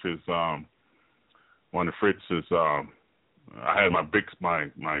watching one of Fritz's. I had my big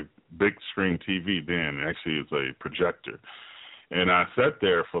screen TV then. Actually, it's a projector, and I sat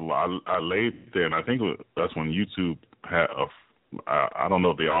there I laid there, and I think that's when YouTube had I don't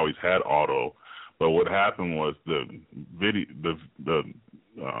know if they always had auto, but what happened was the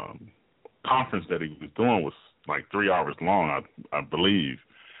conference that he was doing was like 3 hours long, I believe.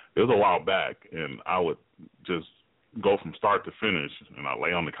 It was a while back, and I would just go from start to finish, and I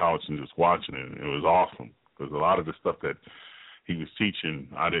lay on the couch and just watching it. It was awesome, because a lot of the stuff that he was teaching,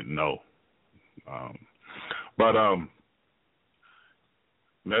 I didn't know. But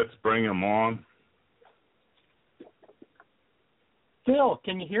let's bring him on. Phil,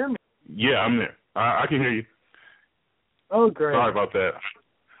 can you hear me? Yeah, I'm there. I can hear you. Oh, great. Sorry about that.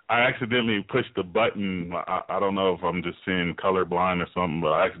 I accidentally pushed the button. I don't know if I'm just seeing colorblind or something,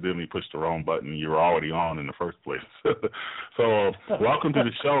 but I accidentally pushed the wrong button. You were already on in the first place. So welcome to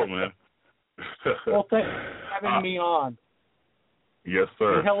the show, man. Well, thanks for having me on. Yes,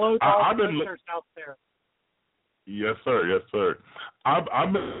 sir. And hello to all the listeners out there. Yes, sir. Yes, sir.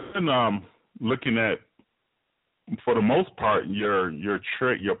 I've been looking at, for the most part, your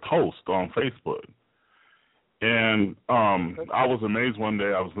post on Facebook. And I was amazed one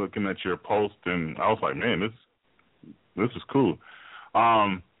day. I was looking at your post, and I was like, "Man, this is cool."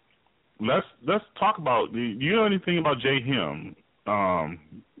 Let's talk about. Do you know anything about Jade Helm?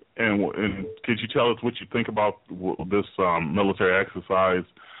 And could you tell us what you think about this military exercise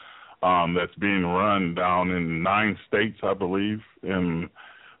that's being run down in 9 states, I believe, in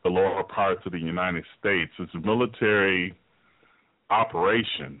the lower parts of the United States? It's a military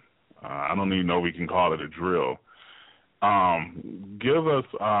operation. I don't even know we can call it a drill. Give us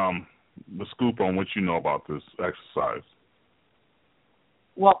the scoop on what you know about this exercise.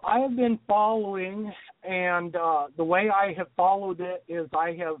 Well, I have been following, and the way I have followed it is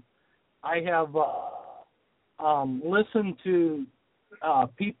I have listened to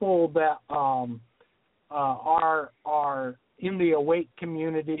people that are in the awake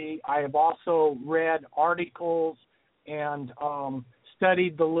community. I have also read articles and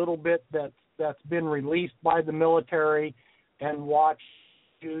studied the little bit that's been released by the military and watched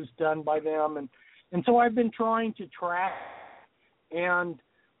news done by them. And so I've been trying to track, and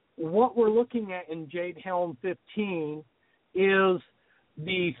what we're looking at in Jade Helm 15 is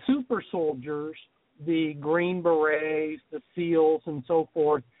the super soldiers the Green Berets, the SEALs, and so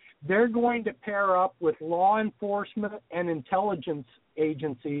forth. They're going to pair up with law enforcement and intelligence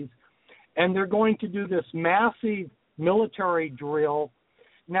agencies, and they're going to do this massive military drill.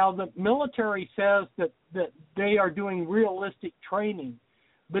 Now, the military says that they are doing realistic training,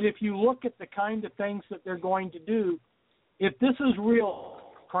 but if you look at the kind of things that they're going to do, if this is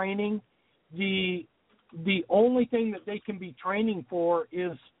real training, the only thing that they can be training for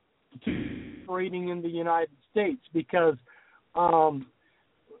is operating in the United States, because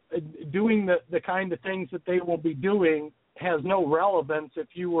doing the kind of things that they will be doing has no relevance if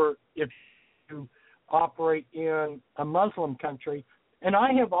you operate in a Muslim country. And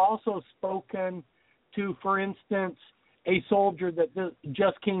I have also spoken to, for instance, a soldier that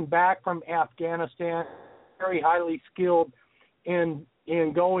just came back from Afghanistan, very highly skilled in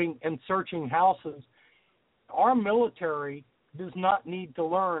going and searching houses. Our military does not need to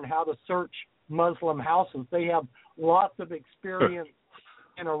learn how to search Muslim houses. They have lots of experience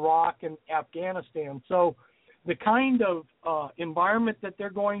in Iraq and Afghanistan. So the kind of environment that they're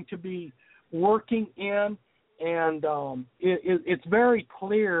going to be working in, and it's very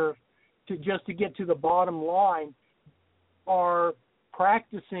clear, to get to the bottom line, are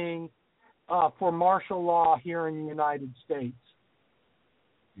practicing for martial law here in the United States.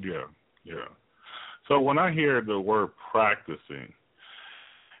 Yeah. So when I hear the word practicing,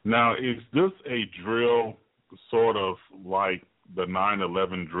 now is this a drill sort of like the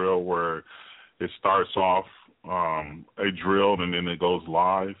 9/11 drill where it starts off a drill and then it goes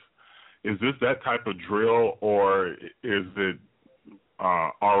live? Is this that type of drill, or is it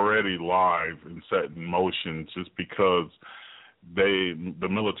already live and set in motion just because the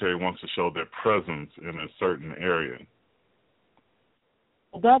military wants to show their presence in a certain area?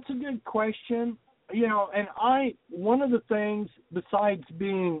 Well, that's a good question. And one of the things, besides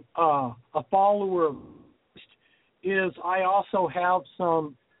being a follower of is I also have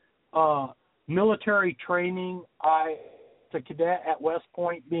some military training. I was a cadet at West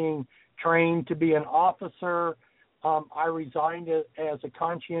Point being trained to be an officer. I resigned as a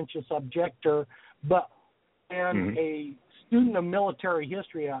conscientious objector, but am a student of military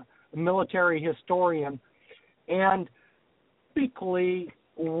history, a military historian. And typically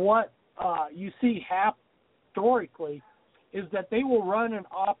what you see happen historically is that they will run an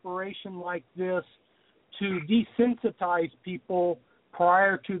operation like this to desensitize people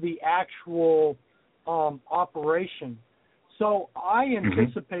prior to the actual operation. So I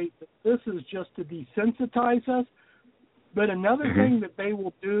anticipate that this is just to desensitize us. But another thing that they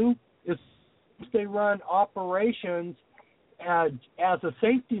will do is they run operations as a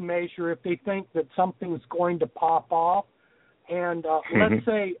safety measure if they think that something's going to pop off. And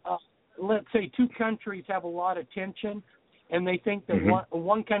let's say two countries have a lot of tension, and they think that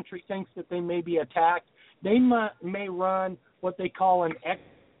one country thinks that they may be attacked. They may run what they call an exercise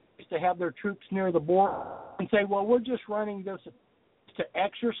to have their troops near the border and say, well, we're just running this to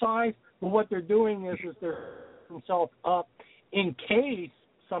exercise. But what they're doing is they're themselves up in case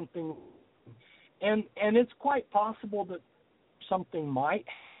something, and it's quite possible that something might.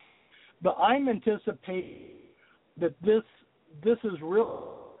 But I'm anticipating that this is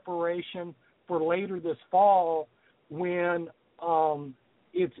real preparation for later this fall, when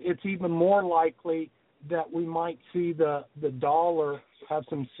it's even more likely that we might see the dollar have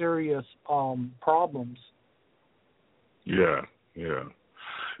some serious problems. Yeah.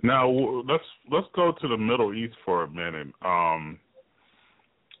 Now let's go to the Middle East for a minute.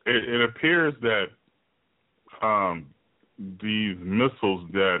 It appears that these missiles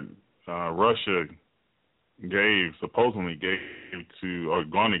that Russia supposedly gave to, or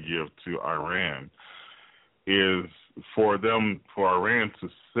going to give to Iran, is for Iran to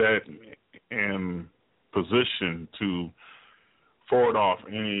set in position to forward off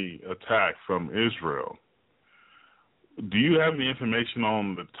any attack from Israel. Do you have any information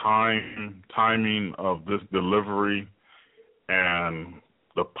on the timing of this delivery and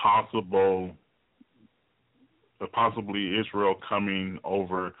the possibly Israel coming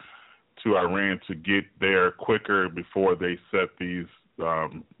over to Iran to get there quicker before they set these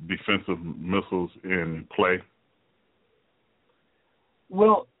defensive missiles in play?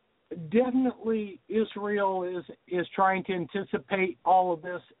 Well, definitely Israel is trying to anticipate all of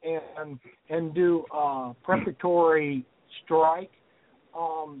this and do a preparatory strike.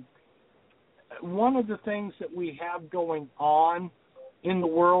 One of the things that we have going on in the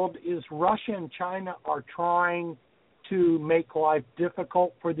world is Russia and China are trying to make life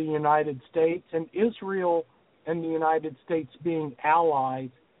difficult for the United States, and Israel and the United States being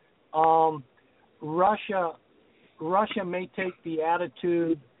allies. Russia may take the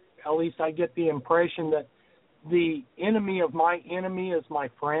attitude at least I get the impression that the enemy of my enemy is my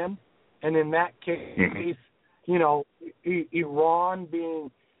friend, and in that case, you know, Iran being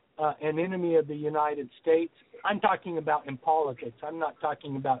an enemy of the United States. I'm talking about in politics. I'm not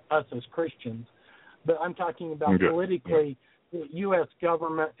talking about us as Christians, but I'm talking about politically. The U.S.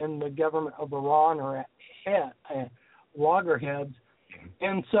 government and the government of Iran are at loggerheads,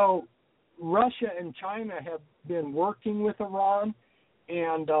 and so Russia and China have been working with Iran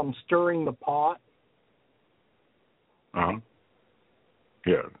and stirring the pot.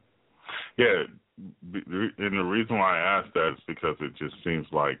 Yeah. And the reason why I asked that is because it just seems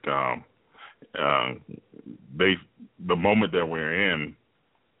like the moment that we're in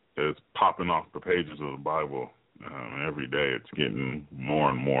is popping off the pages of the Bible. Every day it's getting more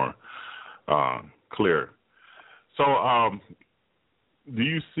and more clear. So do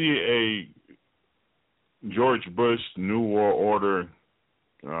you see a George Bush New World Order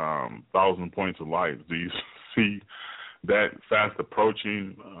 1,000 points of light? Do you see that fast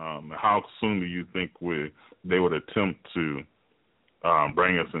approaching? How soon do you think they would attempt to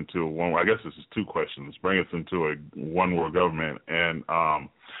bring us into one? I guess this is two questions. Bring us into a one world government, and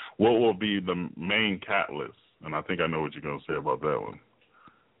what will be the main catalyst? And I think I know what you're going to say about that one.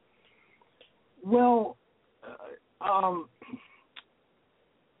 Well,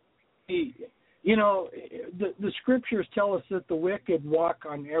 you know, the scriptures tell us that the wicked walk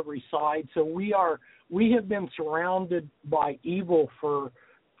on every side. So we have been surrounded by evil for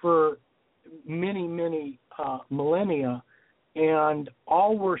many millennia, and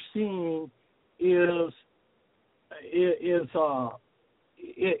all we're seeing is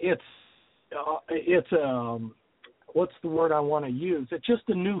what's the word I want to use? It's just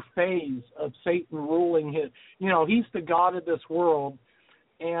a new phase of Satan ruling his. You know, he's the god of this world,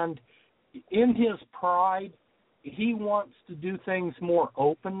 and in his pride, he wants to do things more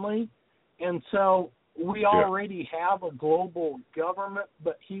openly, and so we already have a global government,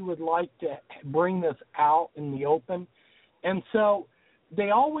 but he would like to bring this out in the open. And so they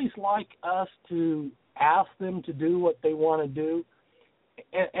always like us to ask them to do what they want to do.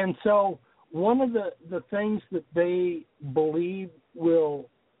 And so one of the things that they believe will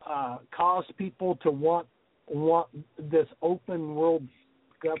cause people to want this open world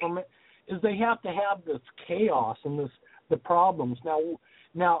government is they have to have this chaos and the problems.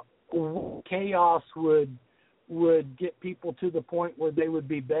 Now chaos would get people to the point where they would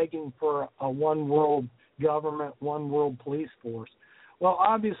be begging for a one world government, one world police force. Well,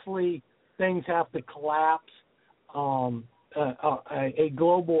 obviously things have to collapse. A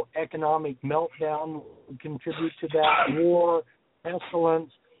global economic meltdown would contribute to that. War,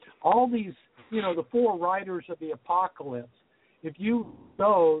 pestilence, all these, you know, the four riders of the apocalypse. If you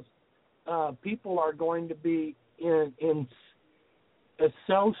those people are going to be in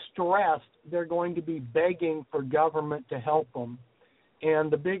so stressed, they're going to be begging for government to help them. And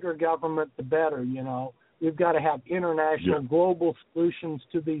the bigger government, the better, you know. We've got to have international, global solutions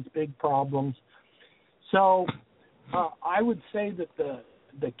to these big problems. So I would say that the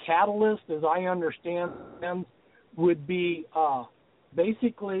catalyst, as I understand them, would be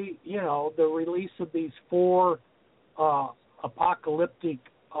basically, you know, the release of these four apocalyptic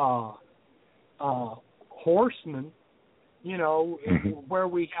horsemen, you know, where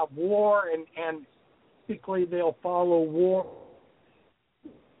we have war, and basically they'll follow war,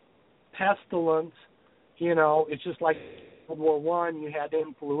 pestilence. You know, it's just like World War I. You had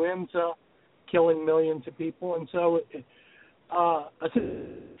influenza killing millions of people, and so a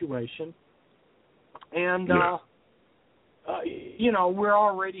situation. And you know, we're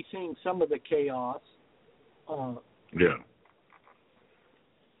already seeing some of the chaos.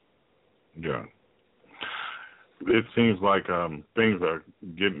 It seems like things are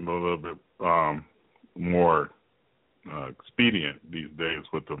getting a little bit more expedient these days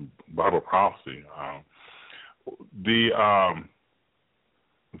with the Bible prophecy. The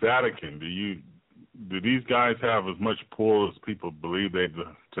Vatican, do these guys have as much pull as people believe they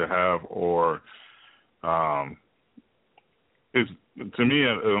to have, or is, to me,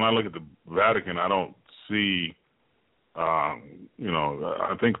 when I look at the Vatican, I don't see, you know,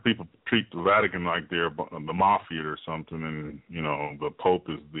 I think people treat the Vatican like they're the mafia or something, and, you know, the Pope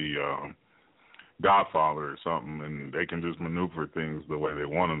is the godfather or something, and they can just maneuver things the way they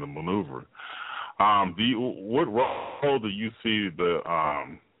want them to maneuver. What role do you see the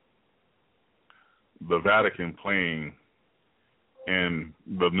Vatican playing in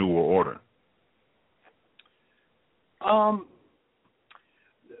the New World Order?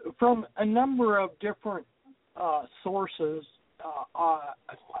 From a number of different sources,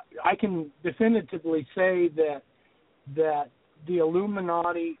 I can definitively say that the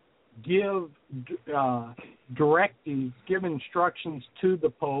Illuminati give directives, give instructions to the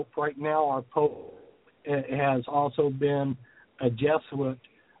Pope. Right now, our Pope has also been a Jesuit,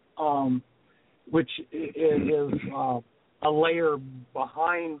 which is a layer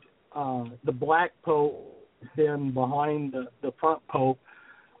behind the Black Pope, then behind the front Pope.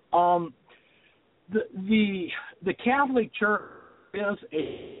 The Catholic Church is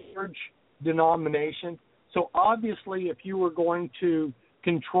a large denomination, so obviously if you were going to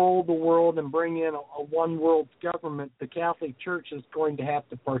control the world and bring in a one world government, the Catholic Church is going to have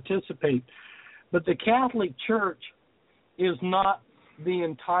to participate. But the Catholic Church is not the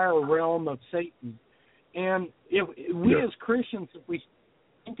entire realm of Satan. And if we as Christians, if we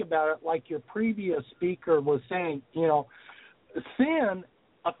think about it like your previous speaker was saying, sin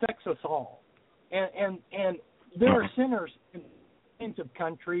affects us all. And there are sinners in kinds of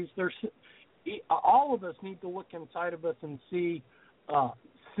countries. All of us need to look inside of us and see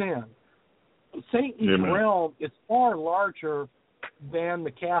sin. Satan's realm is far larger than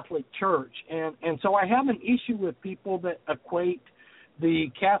the Catholic Church. And so I have an issue with people that equate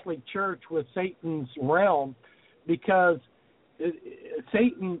the Catholic Church with Satan's realm, because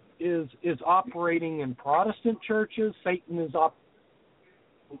Satan is operating in Protestant churches. Satan is operating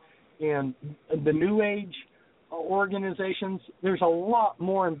in the New Age organizations. There's a lot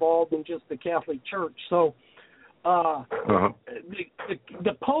more involved than just the Catholic Church. So the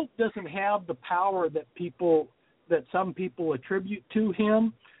Pope doesn't have the power that some people attribute to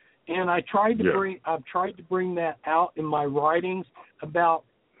him, and I've tried to bring that out in my writings about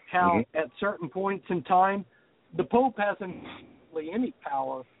how at certain points in time the Pope hasn't really any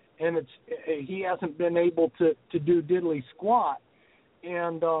power, and he hasn't been able to do diddly squat,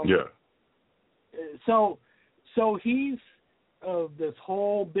 and so he's this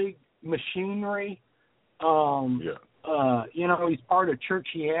whole big machinery. He's part of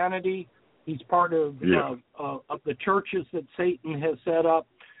churchianity. He's part of the churches that Satan has set up,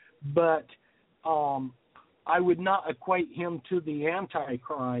 but I would not equate him to the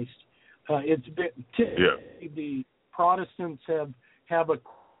Antichrist. The Protestants have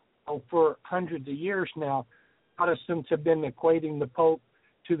for hundreds of years now. Protestants have been equating the Pope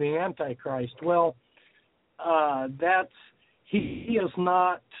to the Antichrist. Well, he is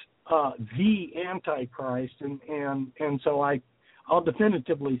not the Antichrist, and so I'll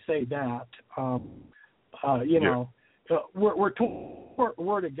definitively say that. We're told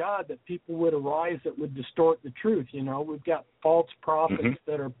word of God that people would arise that would distort the truth. We've got false prophets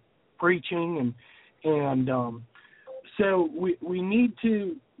that are preaching, and so we need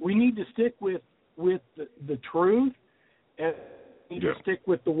to stick with the truth, and we need to stick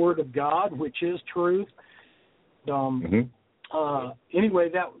with the Word of God, which is truth. Anyway,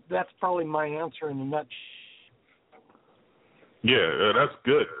 that's probably my answer in a nutshell. Yeah, that's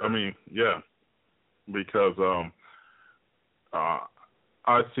good. I mean, because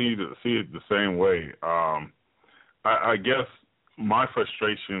I see it the same way. I guess my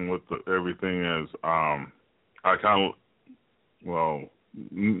frustration with everything is I kind of,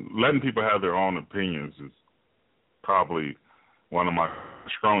 letting people have their own opinions is probably one of my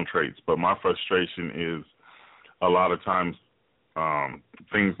strong traits, but my frustration is a lot of times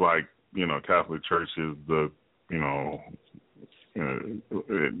things like, Catholic churches, the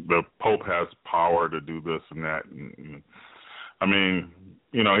Pope has power to do this and that. And, I mean,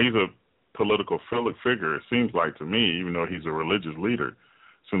 he's a political figure, it seems like to me, even though he's a religious leader. It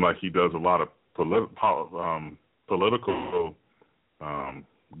seems like he does a lot of political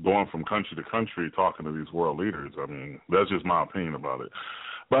going from country to country talking to these world leaders. I mean, that's just my opinion about it.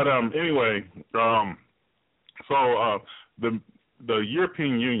 But anyway, so the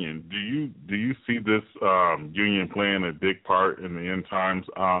European Union, do you see this union playing a big part in the end times?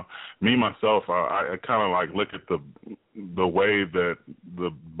 Me myself, I kind of like look at the way that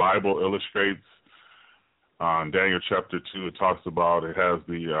the Bible illustrates. Daniel chapter 2, it talks about, it has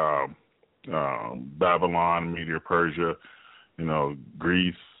the Babylon, Media, Persia,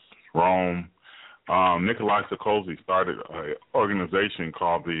 Greece, Rome. Nikolai Sarkozy started an organization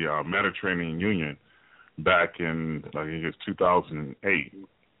called the Mediterranean Union back in, I think it's 2008. It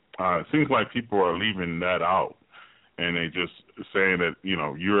seems like people are leaving that out, and they just saying that,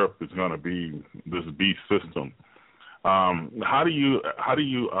 Europe is going to be this beast system. How do you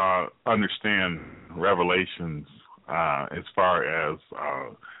understand Revelations as far as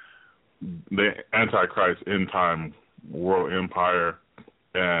the Antichrist end time world empire,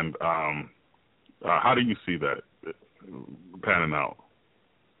 and how do you see that panning out?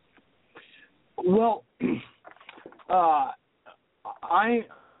 Well,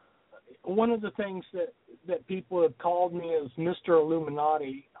 one of the things that people have called me is Mr.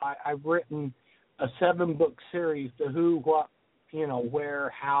 Illuminati. I've written a 7-book series, the who, what, where,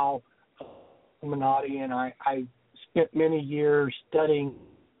 how, Illuminati, and I spent many years studying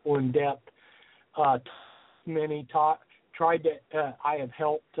in depth. I have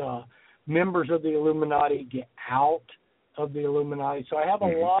helped members of the Illuminati get out of the Illuminati. So I have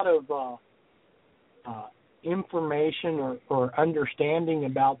a lot of information or understanding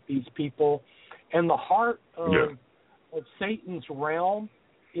about these people. And the heart of Satan's realm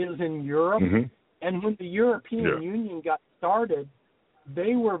is in Europe. And when the European Union got started,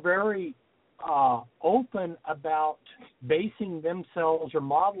 they were very open about basing themselves or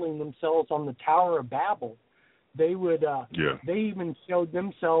modeling themselves on the Tower of Babel. They would they even showed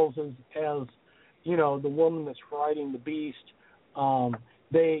themselves as the woman that's riding the beast. I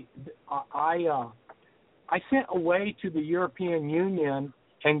sent away to the European Union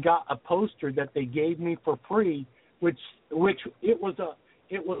and got a poster that they gave me for free, which it was a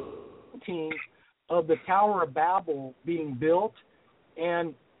team of the Tower of Babel being built,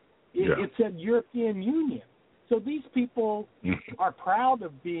 and it said European Union. So these people are proud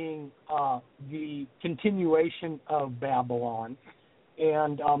of being the continuation of Babylon,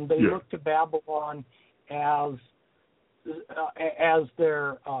 and they look to Babylon as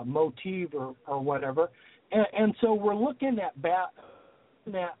their motif or whatever. And so we're looking at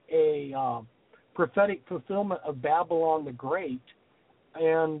a prophetic fulfillment of Babylon the Great.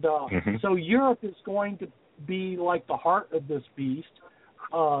 And so Europe is going to be like the heart of this beast.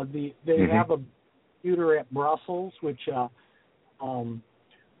 They have a computer at Brussels, which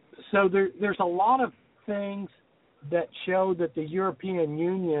so there's a lot of things that show that the European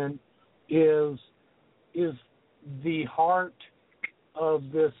Union is the heart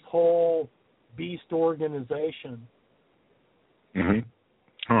of this whole beast organization.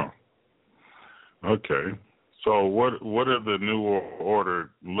 Okay. So what are the New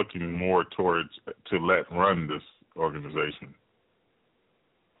Order looking more towards to let run this organization?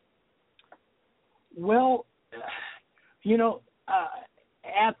 Well,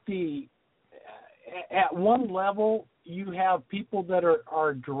 at one level you have people that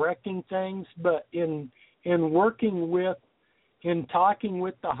are directing things, but in working with, in talking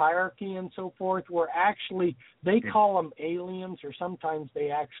with the hierarchy and so forth, we're actually, they call them aliens, or sometimes they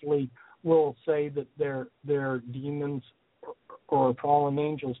actually will say that they're demons or fallen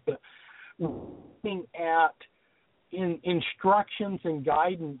angels, but looking at instructions and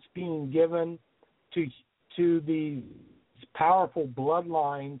guidance being given to these powerful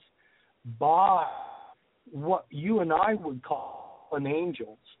bloodlines by what you and I would call an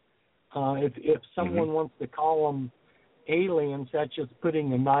angels. If someone wants to call them aliens, that's just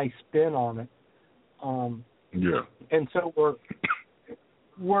putting a nice spin on it. And so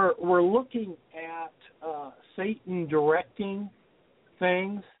we're looking at Satan directing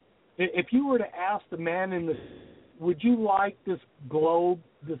things. If you were to ask the man in the, would you like this globe,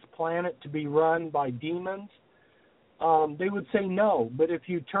 this planet, to be run by demons? They would say no. But if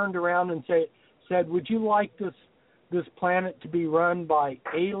you turned around and said, would you like this planet to be run by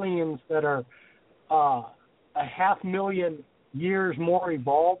aliens that are 500,000 years more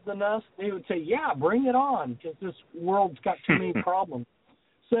evolved than us? They would say, yeah, bring it on, because this world's got too many problems.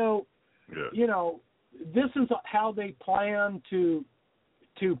 So, this is how they plan to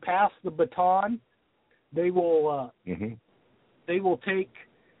pass the baton. They will take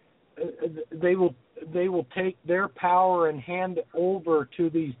their power and hand it over to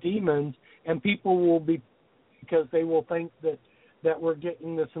these demons, and people will be, because they will think that we're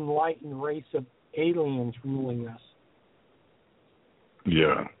getting this enlightened race of aliens ruling us.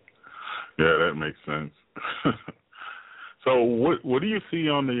 Yeah, that makes sense. So what do you see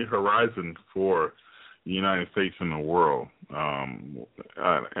on the horizon for the United States and the world? And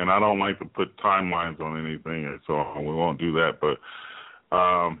I don't like to put timelines on anything, so we won't do that. But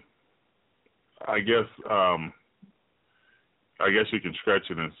I guess you can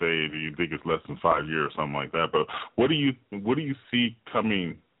stretch it and say, do you think it's less than 5 years or something like that? But what do you see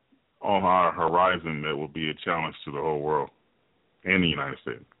coming on our horizon that will be a challenge to the whole world and the United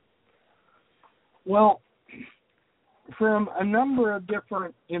States? Well, from a number of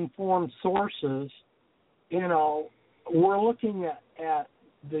different informed sources, we're looking at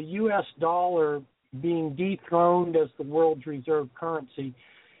the U.S. dollar being dethroned as the world's reserve currency.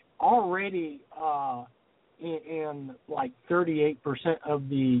 Already in like 38% of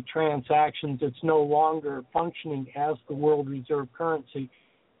the transactions, it's no longer functioning as the world reserve currency.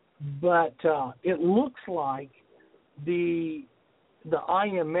 But it looks like the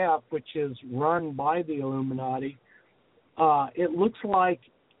IMF, which is run by the Illuminati, it looks like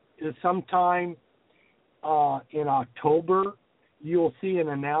sometime in October, you'll see an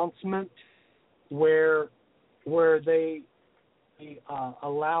announcement where they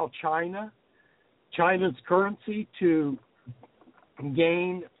allow China's currency to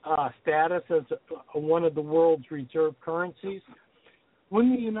gain status as one of the world's reserve currencies. When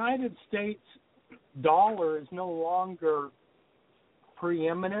the United States dollar is no longer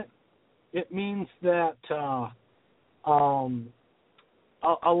preeminent, it means that a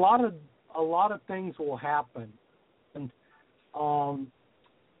lot of things will happen, and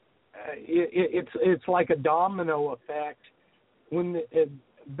it's like a domino effect. When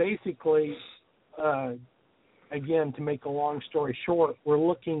basically, again, to make a long story short, we're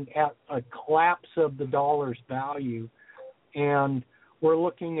looking at a collapse of the dollar's value, and we're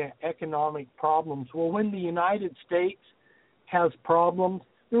looking at economic problems. Well, when the United States has problems,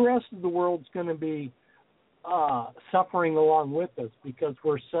 the rest of the world's going to be suffering along with us because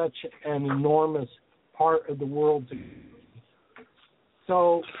we're such an enormous part of the world's economy.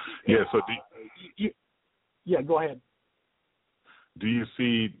 So, go ahead. Do you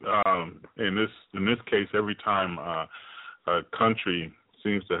see in this case, every time a country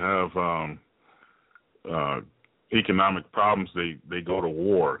seems to have economic problems, they go to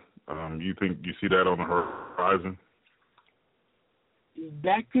war? You see that on the horizon?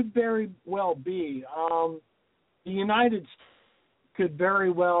 That could very well be. The United States could very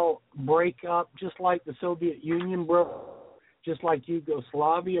well break up, just like the Soviet Union broke, just like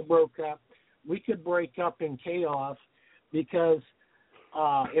Yugoslavia broke up. We could break up in chaos because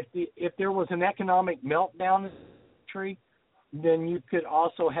if there was an economic meltdown in the country, then you could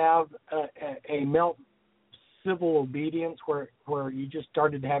also have a civil obedience where you just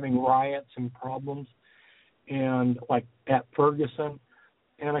started having riots and problems, and like at Ferguson.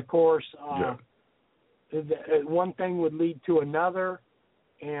 And of course, one thing would lead to another,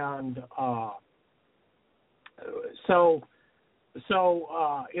 and so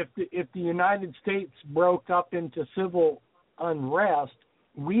if the United States broke up into civil unrest,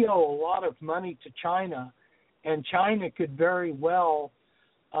 we owe a lot of money to China, and China could very well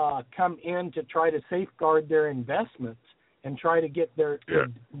come in to try to safeguard their investments and try to get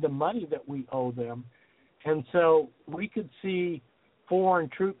the money that we owe them. And so we could see foreign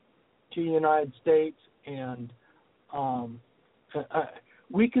troops to the United States, and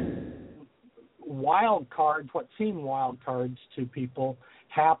we could what seem wild cards to people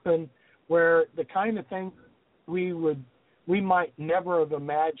happen, where the kind of thing we might never have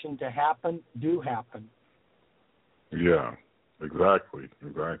imagined to happen do happen. Yeah, exactly.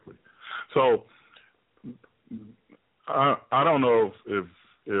 So I don't know if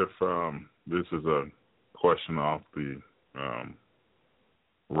this is a question off the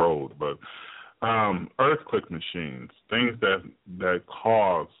road, but earthquake machines, things that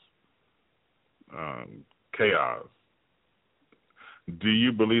cause chaos. Do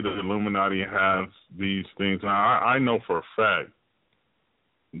you believe that the Illuminati has these things? Now, I know for a fact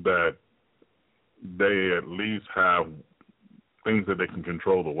that they at least have things that they can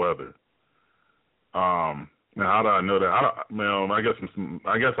control the weather. Now, how do I know that? I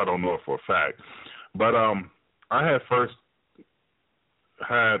guess I don't know it for a fact. But I had first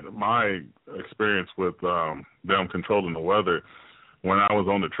had my experience with them controlling the weather when I was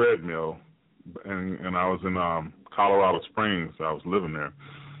on the treadmill, and I was in Colorado Springs. I was living there,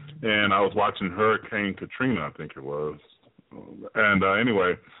 and I was watching Hurricane Katrina, I think it was. And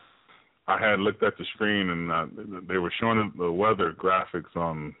anyway, I had looked at the screen, and they were showing the weather graphics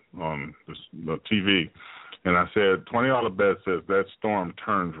on the TV, and I said, $20 bet says that storm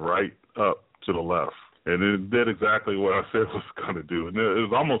turns right up to the left. And it did exactly what I said it was going to do. And it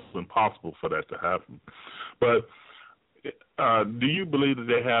was almost impossible for that to happen. But do you believe that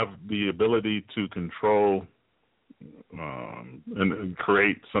they have the ability to control and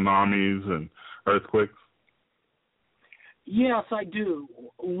create tsunamis and earthquakes? Yes, I do.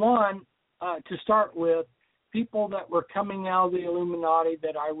 One, to start with, people that were coming out of the Illuminati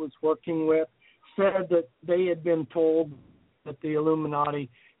that I was working with said that they had been told that the Illuminati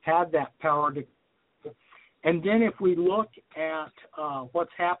had that power to. And then if we look at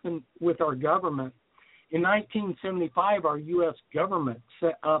what's happened with our government, in 1975, our U.S. government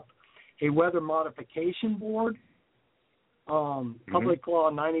set up a weather modification board. Public Law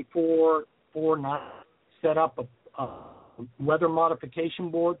 9449 set up a weather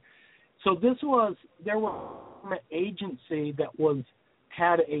modification board. So there was an agency that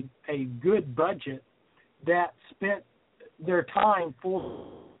had a good budget that spent their time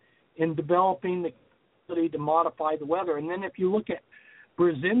in developing the ability to modify the weather. And then if you look at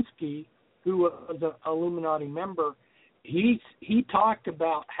Brzezinski, who was an Illuminati member, he talked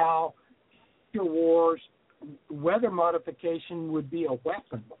about how nuclear wars weather modification would be a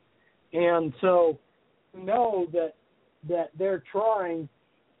weapon. And so know that they're trying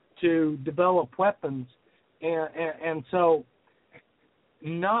to develop weapons, and so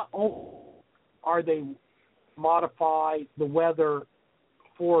not only are they modify the weather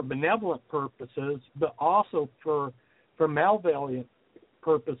for benevolent purposes, but also for malevolent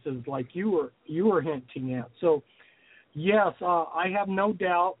purposes, like you were hinting at. So yes, I have no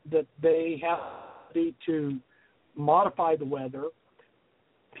doubt that they have to modify the weather,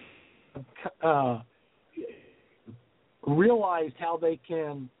 realized how they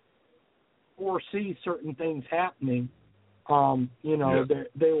can foresee certain things happening.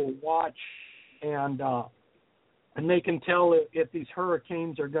 They will watch and they can tell if these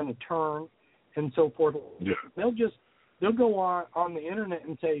hurricanes are going to turn and so forth. Yeah. They'll go on the internet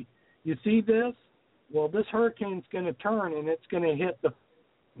and say, you see this? Well, this hurricane's going to turn and it's going to hit the,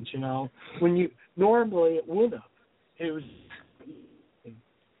 when you normally it would have. It was.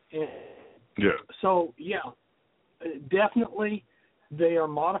 Yeah. So definitely they are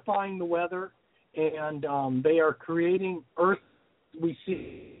modifying the weather, and they are creating earth. We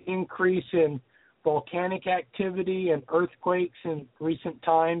see increase in volcanic activity and earthquakes in recent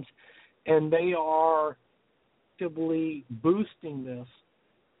times, and they are actively boosting this.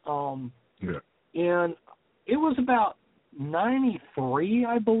 And it was about 93,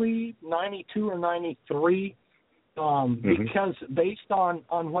 I believe, 92 or 93, because based on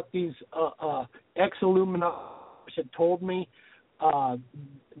what these ex-Illuminati had told me,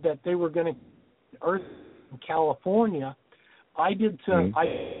 that they were going to Earth in California, I did some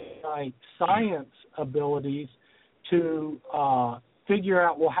my science abilities to figure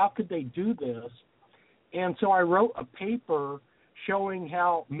out, well, how could they do this? And so I wrote a paper showing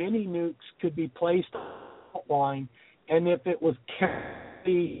how mini nukes could be placed on the outline, and if it was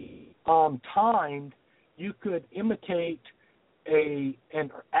carefully timed, you could imitate an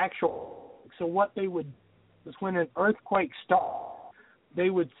actual. So what they would do is when an earthquake starts, they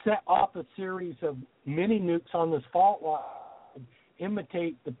would set off a series of mini nukes on this fault line, and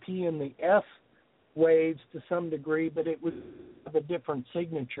imitate the P and the S waves to some degree, but it would have a different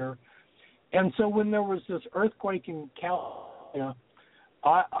signature. And so when there was this earthquake in California,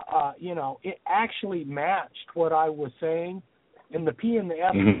 it actually matched what I was saying, and the P and the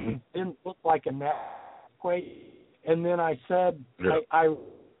S didn't look like an earthquake. And then I said, I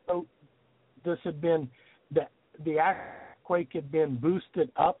wrote this had been the earthquake had been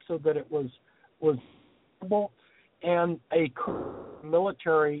boosted up so that it was visible, and a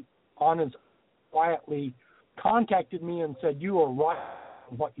military on his quietly contacted me and said, you are right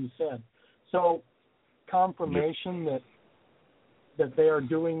in what you said. So confirmation that they are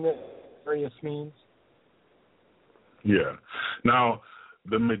doing this various means. Yeah. Now,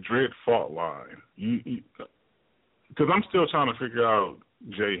 the Madrid fault line, because I'm still trying to figure out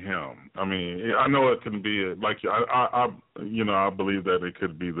Jade Helm. I mean, I know it can be I believe that it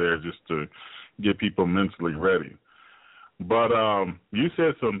could be there just to get people mentally ready. But you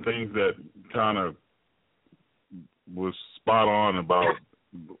said some things that kind of was spot on about.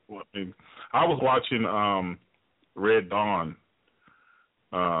 I was watching Red Dawn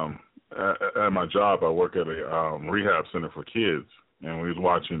at my job. I work at a rehab center for kids, and we was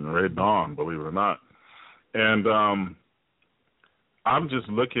watching Red Dawn, believe it or not. And I'm just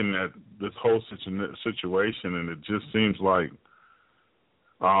looking at this whole situation, and it just seems like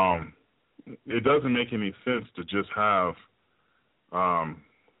it doesn't make any sense to just have.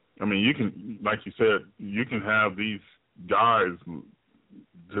 You can, like you said, you can have these guys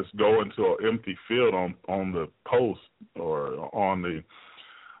just go into an empty field on the post or on the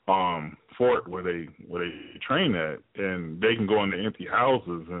fort where they train at, and they can go into empty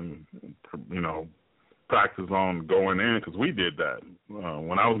houses and practice on going in, because we did that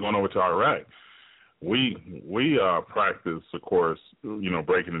when I was going over to Iraq. We practiced, of course,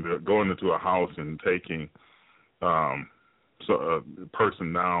 going into a house and taking a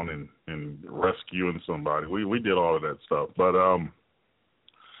person down and rescuing somebody. We did all of that stuff, but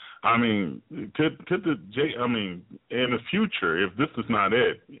could in the future, if this is not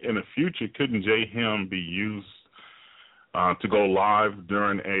it, in the future, couldn't Jade Helm be used to go live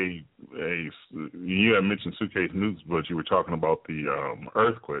during you had mentioned suitcase news, but you were talking about the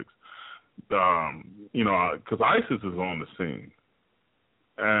earthquakes, because ISIS is on the scene,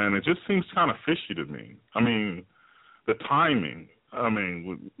 and it just seems kind of fishy to me. I mean, the timing. I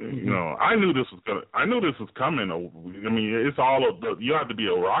knew this was coming. It's all you have to be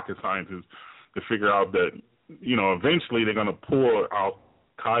a rocket scientist to figure out that eventually they're going to pull Al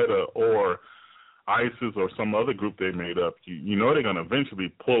Qaeda or ISIS or some other group they made up, you know they're going to eventually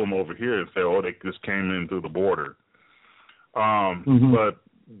pull them over here and say, oh, they just came in through the border. But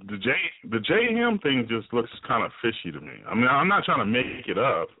the Jade Helm thing just looks kind of fishy to me. I mean, I'm not trying to make it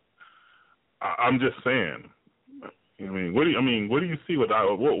up. I'm just saying. What do you see with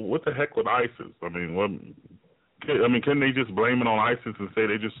what the heck with ISIS? Can they just blame it on ISIS and say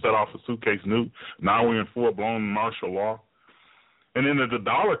they just set off a suitcase nuke? Now we're in full-blown martial law. And then the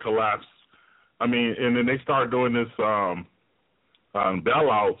dollar collapsed. And then they start doing this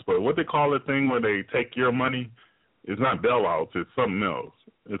bailouts, but what they call the thing where they take your money, it's not bailouts, it's something else.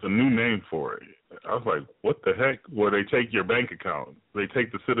 It's a new name for it. I was like, what the heck? Where they take your bank account. They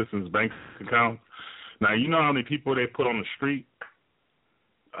take the citizens' bank account. Now, you know how many people they put on the street?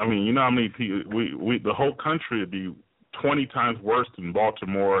 You know how many people, the whole country would be 20 times worse than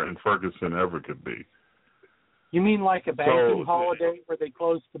Baltimore and Ferguson ever could be. You mean like a banking holiday where they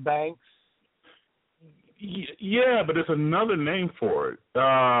close the banks? Yeah, but there's another name for it.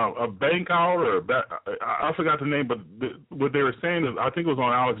 A bank out or I forgot the name, but what they were saying is, I think it was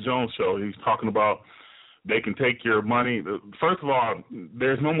on Alex Jones' show. He's talking about they can take your money. First of all,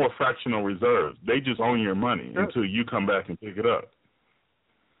 there's no more fractional reserves. They just own your money until you come back and pick it up.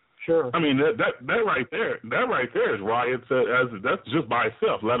 Sure. That right there is why that's just by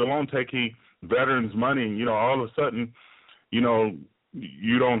itself. Let alone taking veterans' money. All of a sudden, you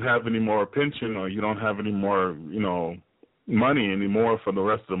don't have any more pension or you don't have any more, money anymore for the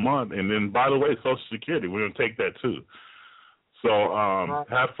rest of the month. And then, by the way, Social Security, we're going to take that too. So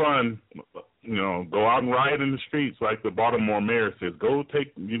have fun, go out and riot in the streets like the Baltimore mayor says. Go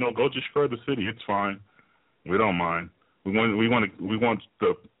destroy the city. It's fine. We don't mind. We want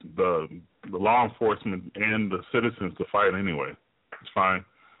the law enforcement and the citizens to fight anyway. It's fine.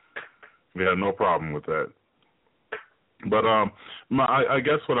 We have no problem with that. But I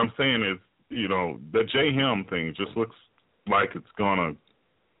guess what I'm saying is, the Jade Helm thing just looks like it's gonna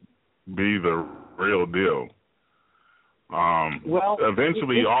be the real deal.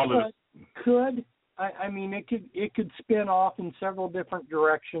 Eventually, it could spin off in several different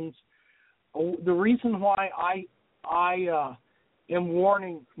directions. The reason why I am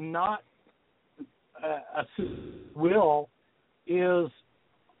warning not will is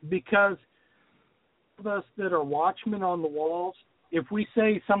because of us that are watchmen on the walls, if we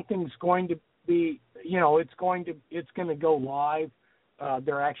say something's going to be, it's going to go live,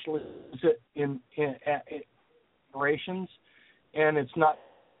 they're actually in operations, and it's not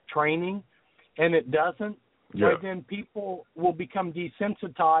training, and it doesn't. Yeah. But then people will become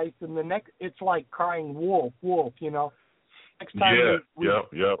desensitized, and it's like crying wolf. Next time we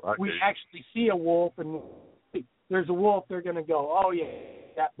actually see a wolf and there's a wolf, they're going to go, oh yeah,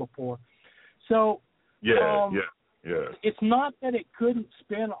 that before. So it's not that it couldn't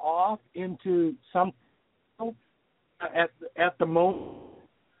spin off into something at the moment.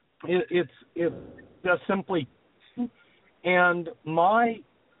 It's just simply, and my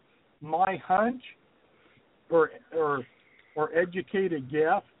hunch or educated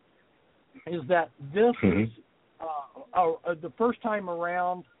guess is that this is the first time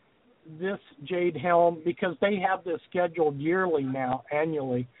around this Jade Helm, because they have this scheduled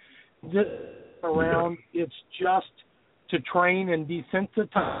annually. This around, it's just to train and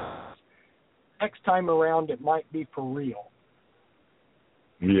desensitize. Next time around, it might be for real.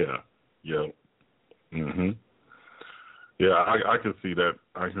 Yeah. Mhm. Yeah, I can see that.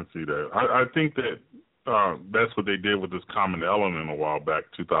 I think that that's what they did with this Common Element a while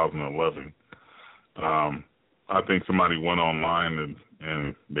back, 2011. I think somebody went online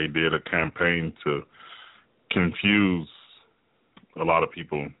and they did a campaign to confuse a lot of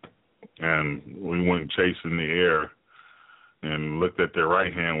people, and we went chasing the air and looked at their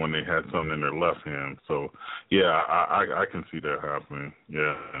right hand when they had something in their left hand. So, yeah, I can see that happening.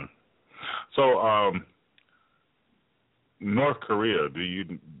 Yeah. So, North Korea, do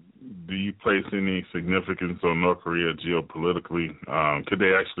you place any significance on North Korea geopolitically? Could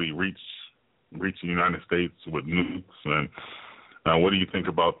they actually reach the United States with nukes? And what do you think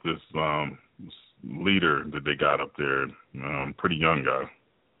about this leader that they got up there? Pretty young guy.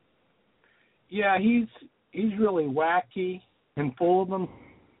 Yeah, he's really wacky and full of them.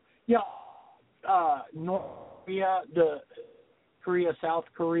 Yeah, North Korea, South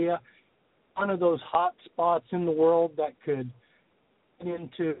Korea, one of those hot spots in the world that could get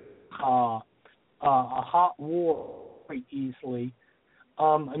into a hot war quite easily.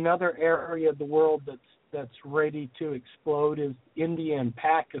 Another area of the world that's ready to explode is India and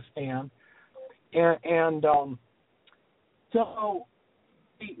Pakistan, and so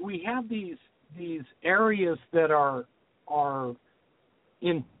we have these areas that are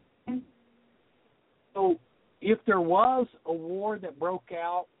in if there was a war that broke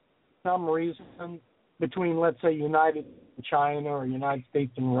out for some reason between, let's say, United and China or United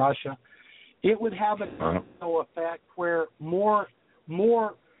States and Russia, it would have a domino effect where more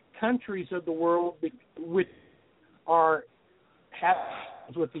countries of the world which are have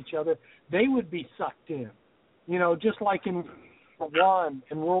with each other, they would be sucked in. You know, just like in World War I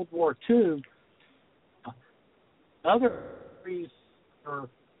and World War II, other countries are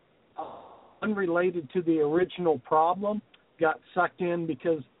unrelated to the original problem got sucked in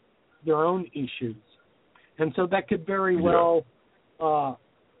because of their own issues. And so that could very well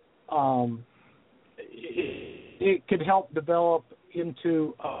it could help develop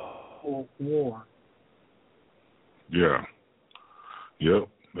into a war. Yeah. Yep,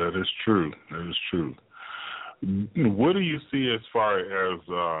 that is true. That is true. What do you see as far as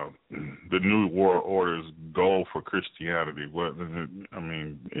the New World Order's goal for Christianity? What I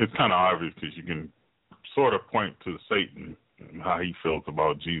mean, it's kind of obvious because you can sort of point to Satan and how he feels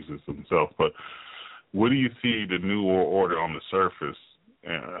about Jesus himself. But what do you see the New World Order on the surface?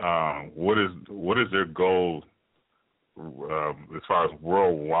 What is their goal as far as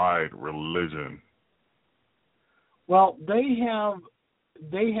worldwide religion? Well, they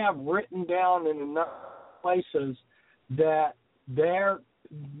have written down in enough places that their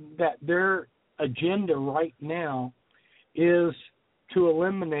agenda right now is to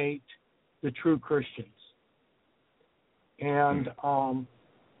eliminate the true Christians, and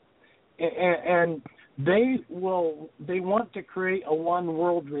they want to create a one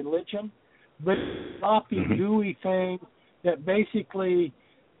world religion, but sloppy, gooey thing that basically,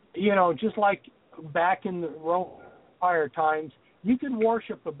 you know, just like back in the Roman Empire times, you could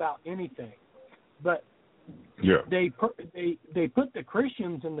worship about anything, but they put the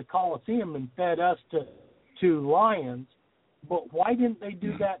Christians in the Colosseum and fed us to lions. But why didn't they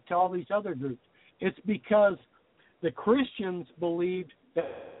do that to all these other groups? It's because the Christians believed that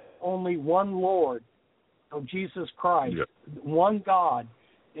only one Lord, Jesus Christ, one God,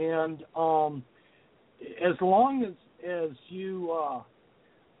 and as long as you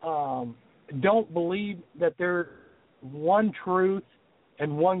don't believe that there's one truth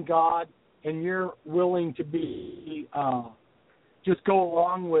and one God, and you're willing to be just go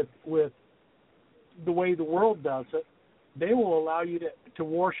along with the way the world does it, they will allow you to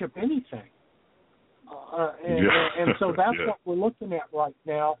worship anything. And so that's what we're looking at right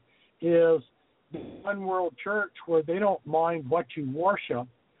now is the One World Church, where they don't mind what you worship,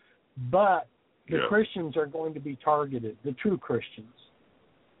 but the Christians are going to be targeted, the true Christians.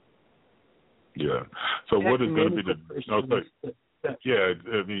 Yeah. So what is going to be the...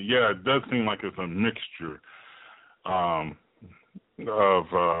 it does seem like it's a mixture of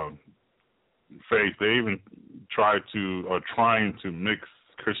faith. They even are trying to mix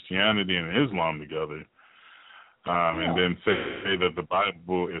Christianity and Islam together, and then say that the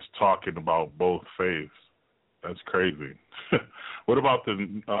Bible is talking about both faiths. That's crazy. What about the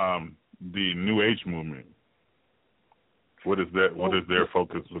New Age movement? What is that? What is their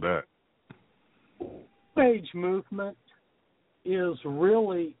focus with that? New Age movement is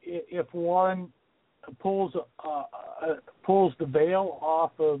really, if one pulls the veil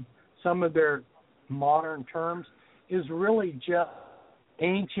off of some of their modern terms, is really just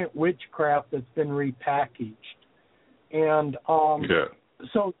ancient witchcraft that's been repackaged. And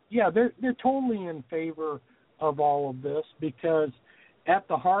they're totally in favor of all of this, because at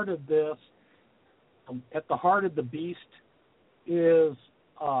the heart of this, at the heart of the beast is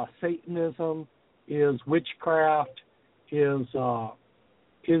Satanism, is witchcraft, is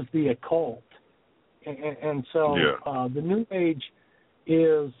the occult, and so the New Age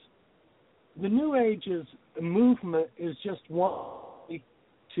movement is just one way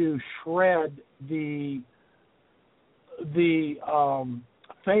to shred the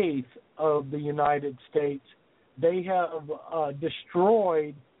faith of the United States. They have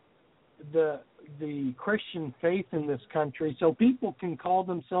destroyed the Christian faith in this country, so people can call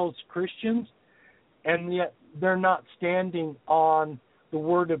themselves Christians, and yet they're not standing on the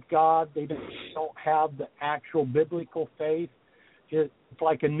Word of God. They don't have the actual biblical faith. It's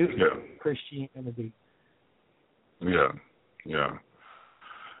like a new Christianity. Yeah.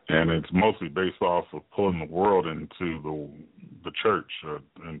 And it's mostly based off of pulling the world into the church,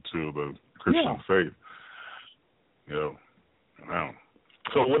 into the Christian faith. Wow.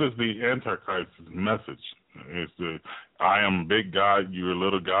 So what is the Antichrist's message? Is the I am big God, you're a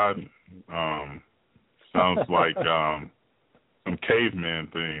little God? Sounds like some caveman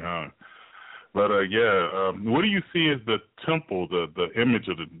thing, huh? But what do you see as the temple, the image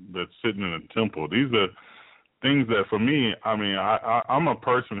of that's sitting in the temple? These are things that, for me, I mean, I'm a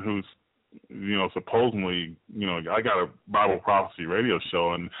person who's supposedly, I got a Bible prophecy radio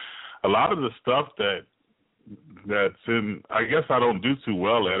show, and a lot of the stuff that's in, I guess I don't do too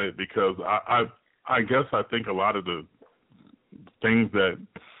well at it because I guess I think a lot of the things that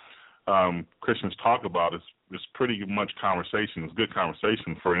Christians talk about is pretty much conversation. It's good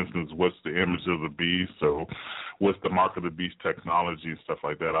conversation. For instance, what's the image of the beast, or what's the mark of the beast technology and stuff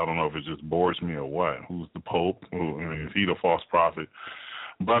like that. I don't know if it just bores me or what. Who's the Pope? Is he the false prophet?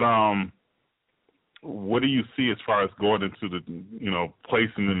 But what do you see as far as going into the,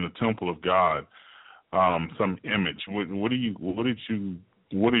 placing in the temple of God some image? What are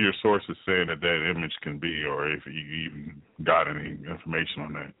your sources saying that image can be, or if you even got any information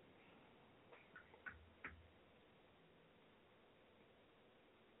on that?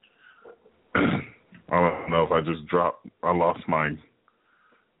 I don't know if I lost my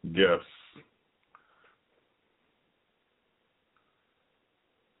guess.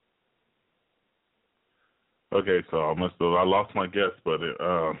 Okay, so I lost my guess, but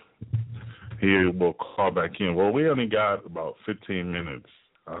he will call back in. Well, we only got about 15 minutes.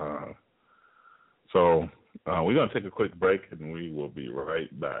 So we're going to take a quick break, and we will be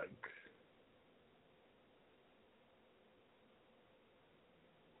right back.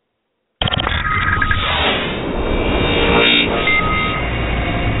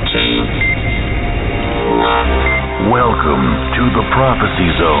 Welcome to the Prophecy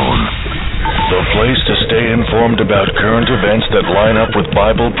Zone, the place to stay informed about current events that line up with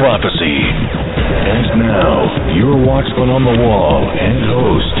Bible prophecy. And now, your watchman on the wall and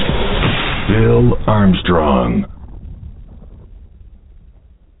host, Bill Armstrong.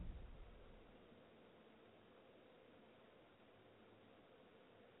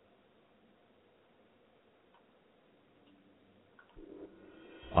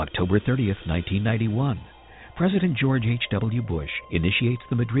 October 30th, 1991. President George H.W. Bush initiates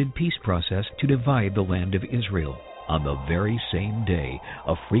the Madrid peace process to divide the land of Israel. On the very same day,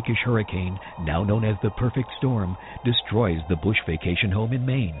 a freakish hurricane, now known as the perfect storm, destroys the Bush vacation home in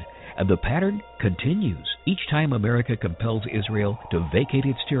Maine. And the pattern continues. Each time America compels Israel to vacate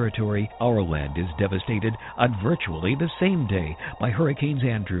its territory, our land is devastated on virtually the same day by Hurricanes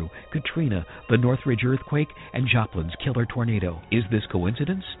Andrew, Katrina, the Northridge earthquake, and Joplin's killer tornado. Is this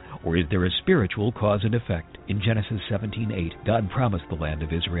coincidence? Or is there a spiritual cause and effect? In Genesis 17:8, God promised the land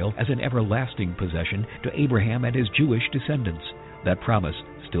of Israel as an everlasting possession to Abraham and his Jewish descendants. That promise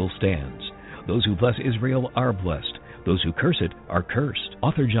still stands. Those who bless Israel are blessed. Those who curse it are cursed.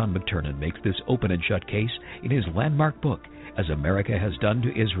 Author John McTernan makes this open and shut case in his landmark book, As America Has Done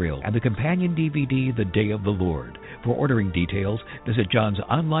to Israel, and the companion DVD, The Day of the Lord. For ordering details, visit John's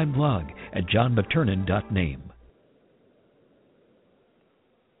online blog at johnmcternan.name.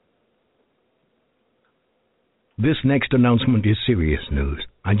 This next announcement is serious news,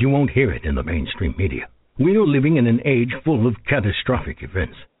 and you won't hear it in the mainstream media. We are living in an age full of catastrophic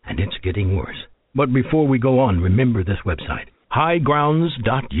events, and it's getting worse. But before we go on, remember this website,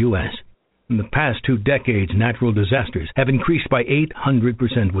 highgrounds.us. In the past 2 decades, natural disasters have increased by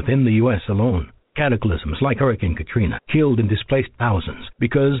 800% within the U.S. alone. Cataclysms like Hurricane Katrina killed and displaced thousands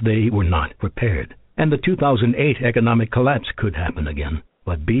because they were not prepared. And the 2008 economic collapse could happen again,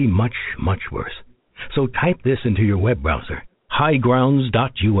 but be much, much worse. So type this into your web browser,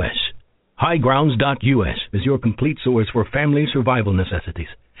 highgrounds.us. Highgrounds.us is your complete source for family survival necessities.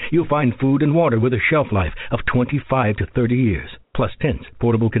 You'll find food and water with a shelf life of 25 to 30 years, plus tents,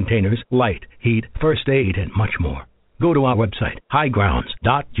 portable containers, light, heat, first aid, and much more. Go to our website,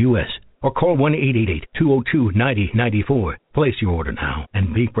 highgrounds.us, or call 1-888-202-9094. Place your order now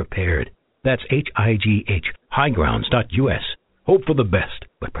and be prepared. That's HIGH, highgrounds.us. Hope for the best,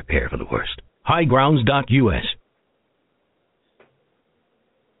 but prepare for the worst. highgrounds.us.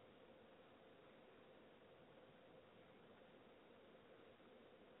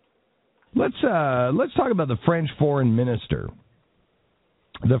 Let's talk about the French foreign minister.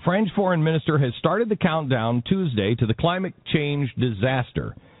 The French foreign minister has started the countdown Tuesday to the climate change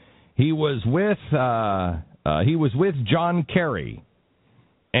disaster. He was with John Kerry,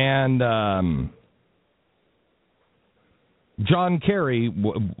 and John Kerry.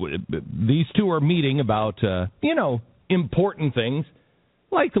 These two are meeting about important things,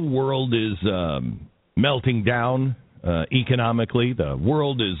 like the world is melting down. Economically, the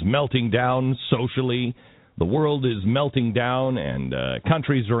world is melting down socially, the world is melting down, and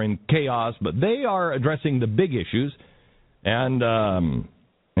countries are in chaos, but they are addressing the big issues. And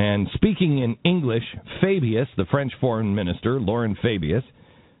speaking in English, Fabius, the French foreign minister, Laurent Fabius,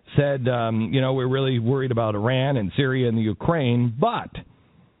 said, we're really worried about Iran and Syria and the Ukraine, but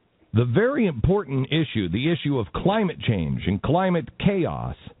the very important issue, the issue of climate change and climate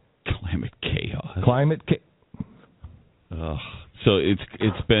chaos, Climate chaos. So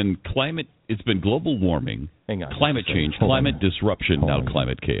it's been global warming, climate change, climate disruption, now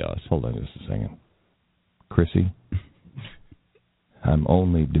climate chaos. Hold on just a second. Chrissy, I'm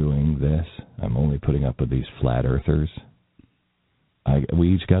only doing this. I'm only putting up with these flat earthers.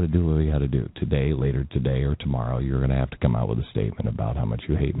 We each got to do what we got to do. Today, later today, or tomorrow, you're going to have to come out with a statement about how much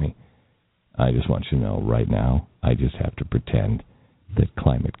you hate me. I just want you to know right now, I just have to pretend that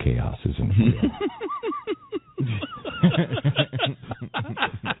climate chaos isn't real.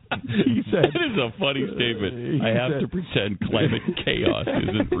 He said, that is a funny statement. I have to pretend climate chaos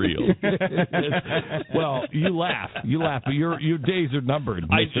isn't real. Well, you laugh, but your days are numbered.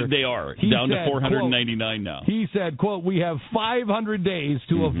 They are. Down to 499 now. He said, quote, we have 500 days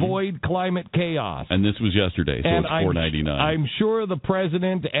to avoid climate chaos. And this was yesterday, so it's 499. I'm sure the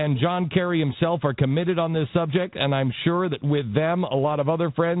president and John Kerry himself are committed on this subject, and I'm sure that with them, a lot of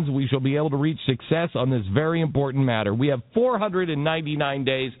other friends, we shall be able to reach success on this very important matter. We have 499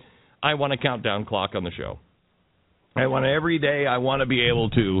 days. I want a countdown clock on the show. Every day I want to be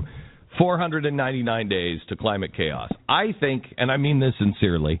able to 499 days to climate chaos. I think, and I mean this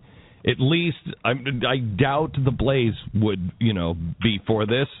sincerely, at least I doubt the Blaze would, be for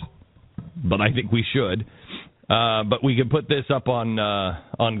this, but I think we should. But we can put this up on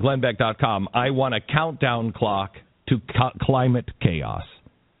glennbeck.com. I want a countdown clock to climate chaos.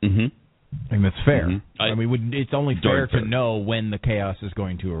 Mm-hmm. I think that's fair. Mm-hmm. I mean, it's only fair to know when the chaos is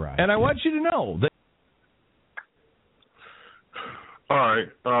going to arrive. And I want you to know that. All right.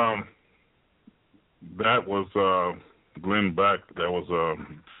 That was Glenn Beck. That was a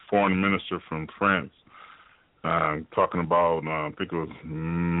foreign minister from France talking about, I think it was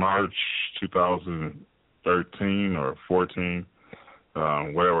March 2013 or 14,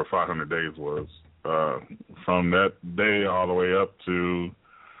 whatever 500 days was. From that day all the way up to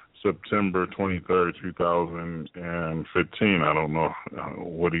September 23rd, 2015. I don't know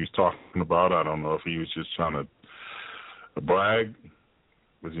what he's talking about. I don't know if he was just trying to brag,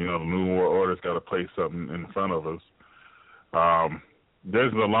 because, the New World Order's got to play something in front of us.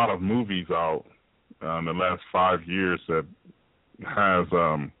 There's a lot of movies out in the last 5 years that has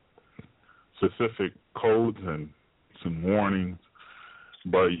specific codes and some warnings,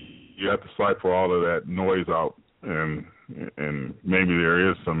 but you have to cipher all of that noise out, and maybe there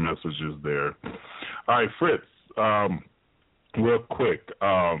is some messages there. All right, Fritz, real quick,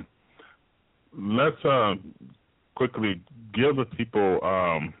 let's quickly give the people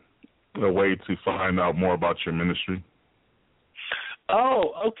a way to find out more about your ministry.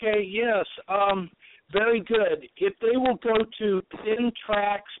 Oh, okay, yes. Very good. If they will go to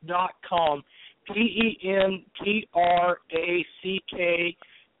pentracks.com, PENTRACKS,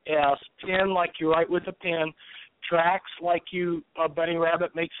 pen like you write with a pen, tracks like a bunny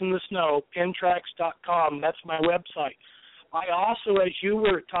rabbit makes in the snow, pentracks.com. That's my website. I also, as you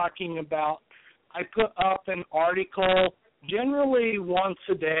were talking about, I put up an article generally once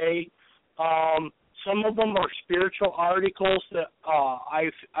a day. Some of them are spiritual articles that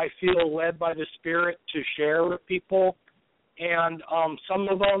I feel led by the Spirit to share with people, and some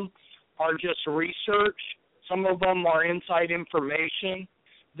of them are just research. Some of them are inside information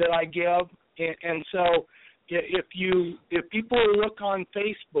that I give, and so if people look on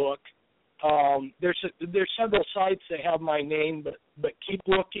Facebook, there's several sites that have my name, but keep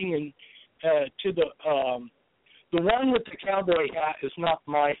looking, and to the one with the cowboy hat is not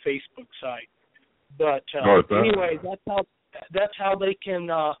my Facebook site. But anyway, that's how they can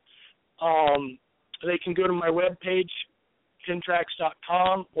go to my webpage,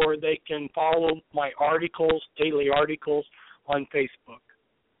 pentracks.com, or they can follow my articles, daily articles, on Facebook.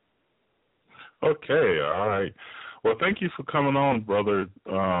 Okay, all right. Well, thank you for coming on, brother.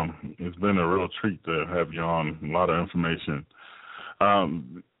 It's been a real treat to have you on. A lot of information,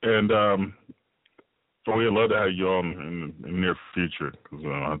 we'd love to have you on in the near future, because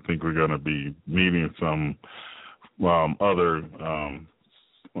I think we're going to be meeting some other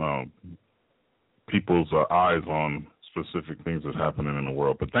people's eyes on specific things that's happening in the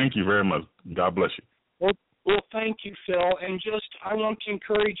world. But thank you very much. God bless you. Well, thank you, Phil. And I want to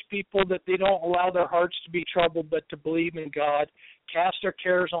encourage people that they don't allow their hearts to be troubled, but to believe in God. Cast our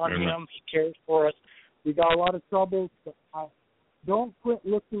cares on Him. He cares for us. We got a lot of troubles, but don't quit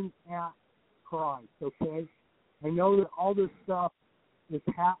looking at Christ, okay? I know that all this stuff is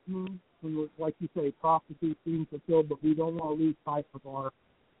happening, and like you say, prophecy seems fulfilled, but we don't want to lose sight of our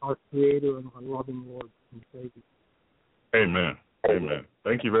Creator and our loving Lord and Savior. Amen. Amen.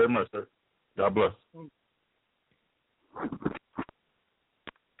 Thank you very much, sir. God bless.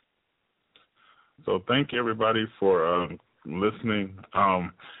 So thank you, everybody, for listening.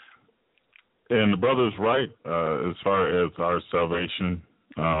 And the brother's right as far as our salvation.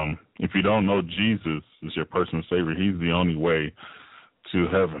 If you don't know Jesus as your personal Savior, He's the only way to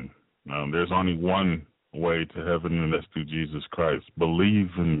heaven. There's only one way to heaven, and that's through Jesus Christ. Believe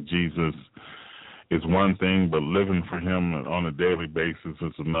in Jesus is one thing, but living for Him on a daily basis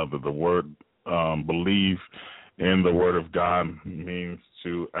is another. The word believe in the Word of God means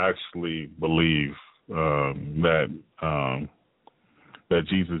to actually believe that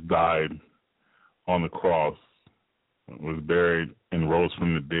Jesus died on the cross, was buried, and rose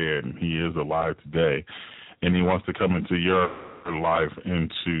from the dead, and He is alive today. And He wants to come into your life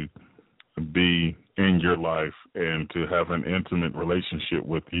and to be in your life and to have an intimate relationship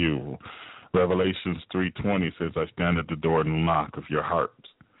with you. Revelations 3:20 says, I stand at the door and knock of your heart.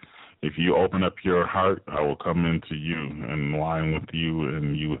 If you open up your heart, I will come into you and line with you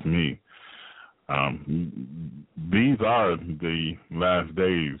and you with me. These are the last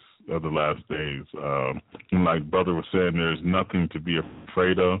days of the last days. Like Brother was saying, there's nothing to be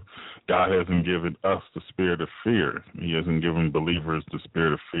afraid of. God hasn't given us the spirit of fear. He hasn't given believers the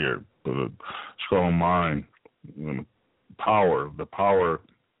spirit of fear, but a strong mind, and the power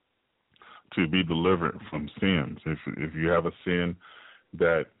to be delivered from sins. If you have a sin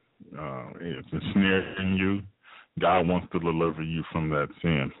that is ensnaring you, God wants to deliver you from that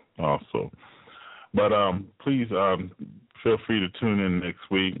sin also. But please feel free to tune in next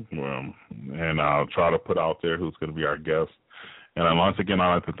week, and I'll try to put out there who's going to be our guest. And once again,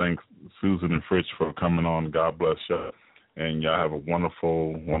 I'd like to thank Susan and Fritz for coming on. God bless you, and y'all have a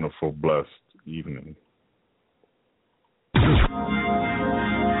wonderful, wonderful, blessed evening.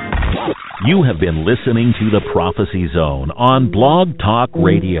 You have been listening to The Prophecy Zone on Blog Talk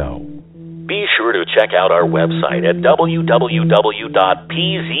Radio. Be sure to check out our website at www.pzrn.org.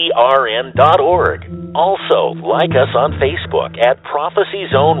 Also, like us on Facebook at Prophecy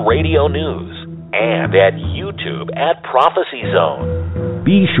Zone Radio News and at YouTube at Prophecy Zone.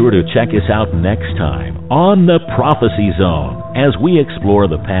 Be sure to check us out next time on The Prophecy Zone as we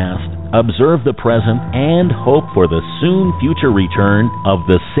explore the past, observe the present, and hope for the soon future return of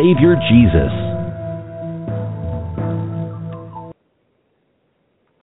the Savior Jesus.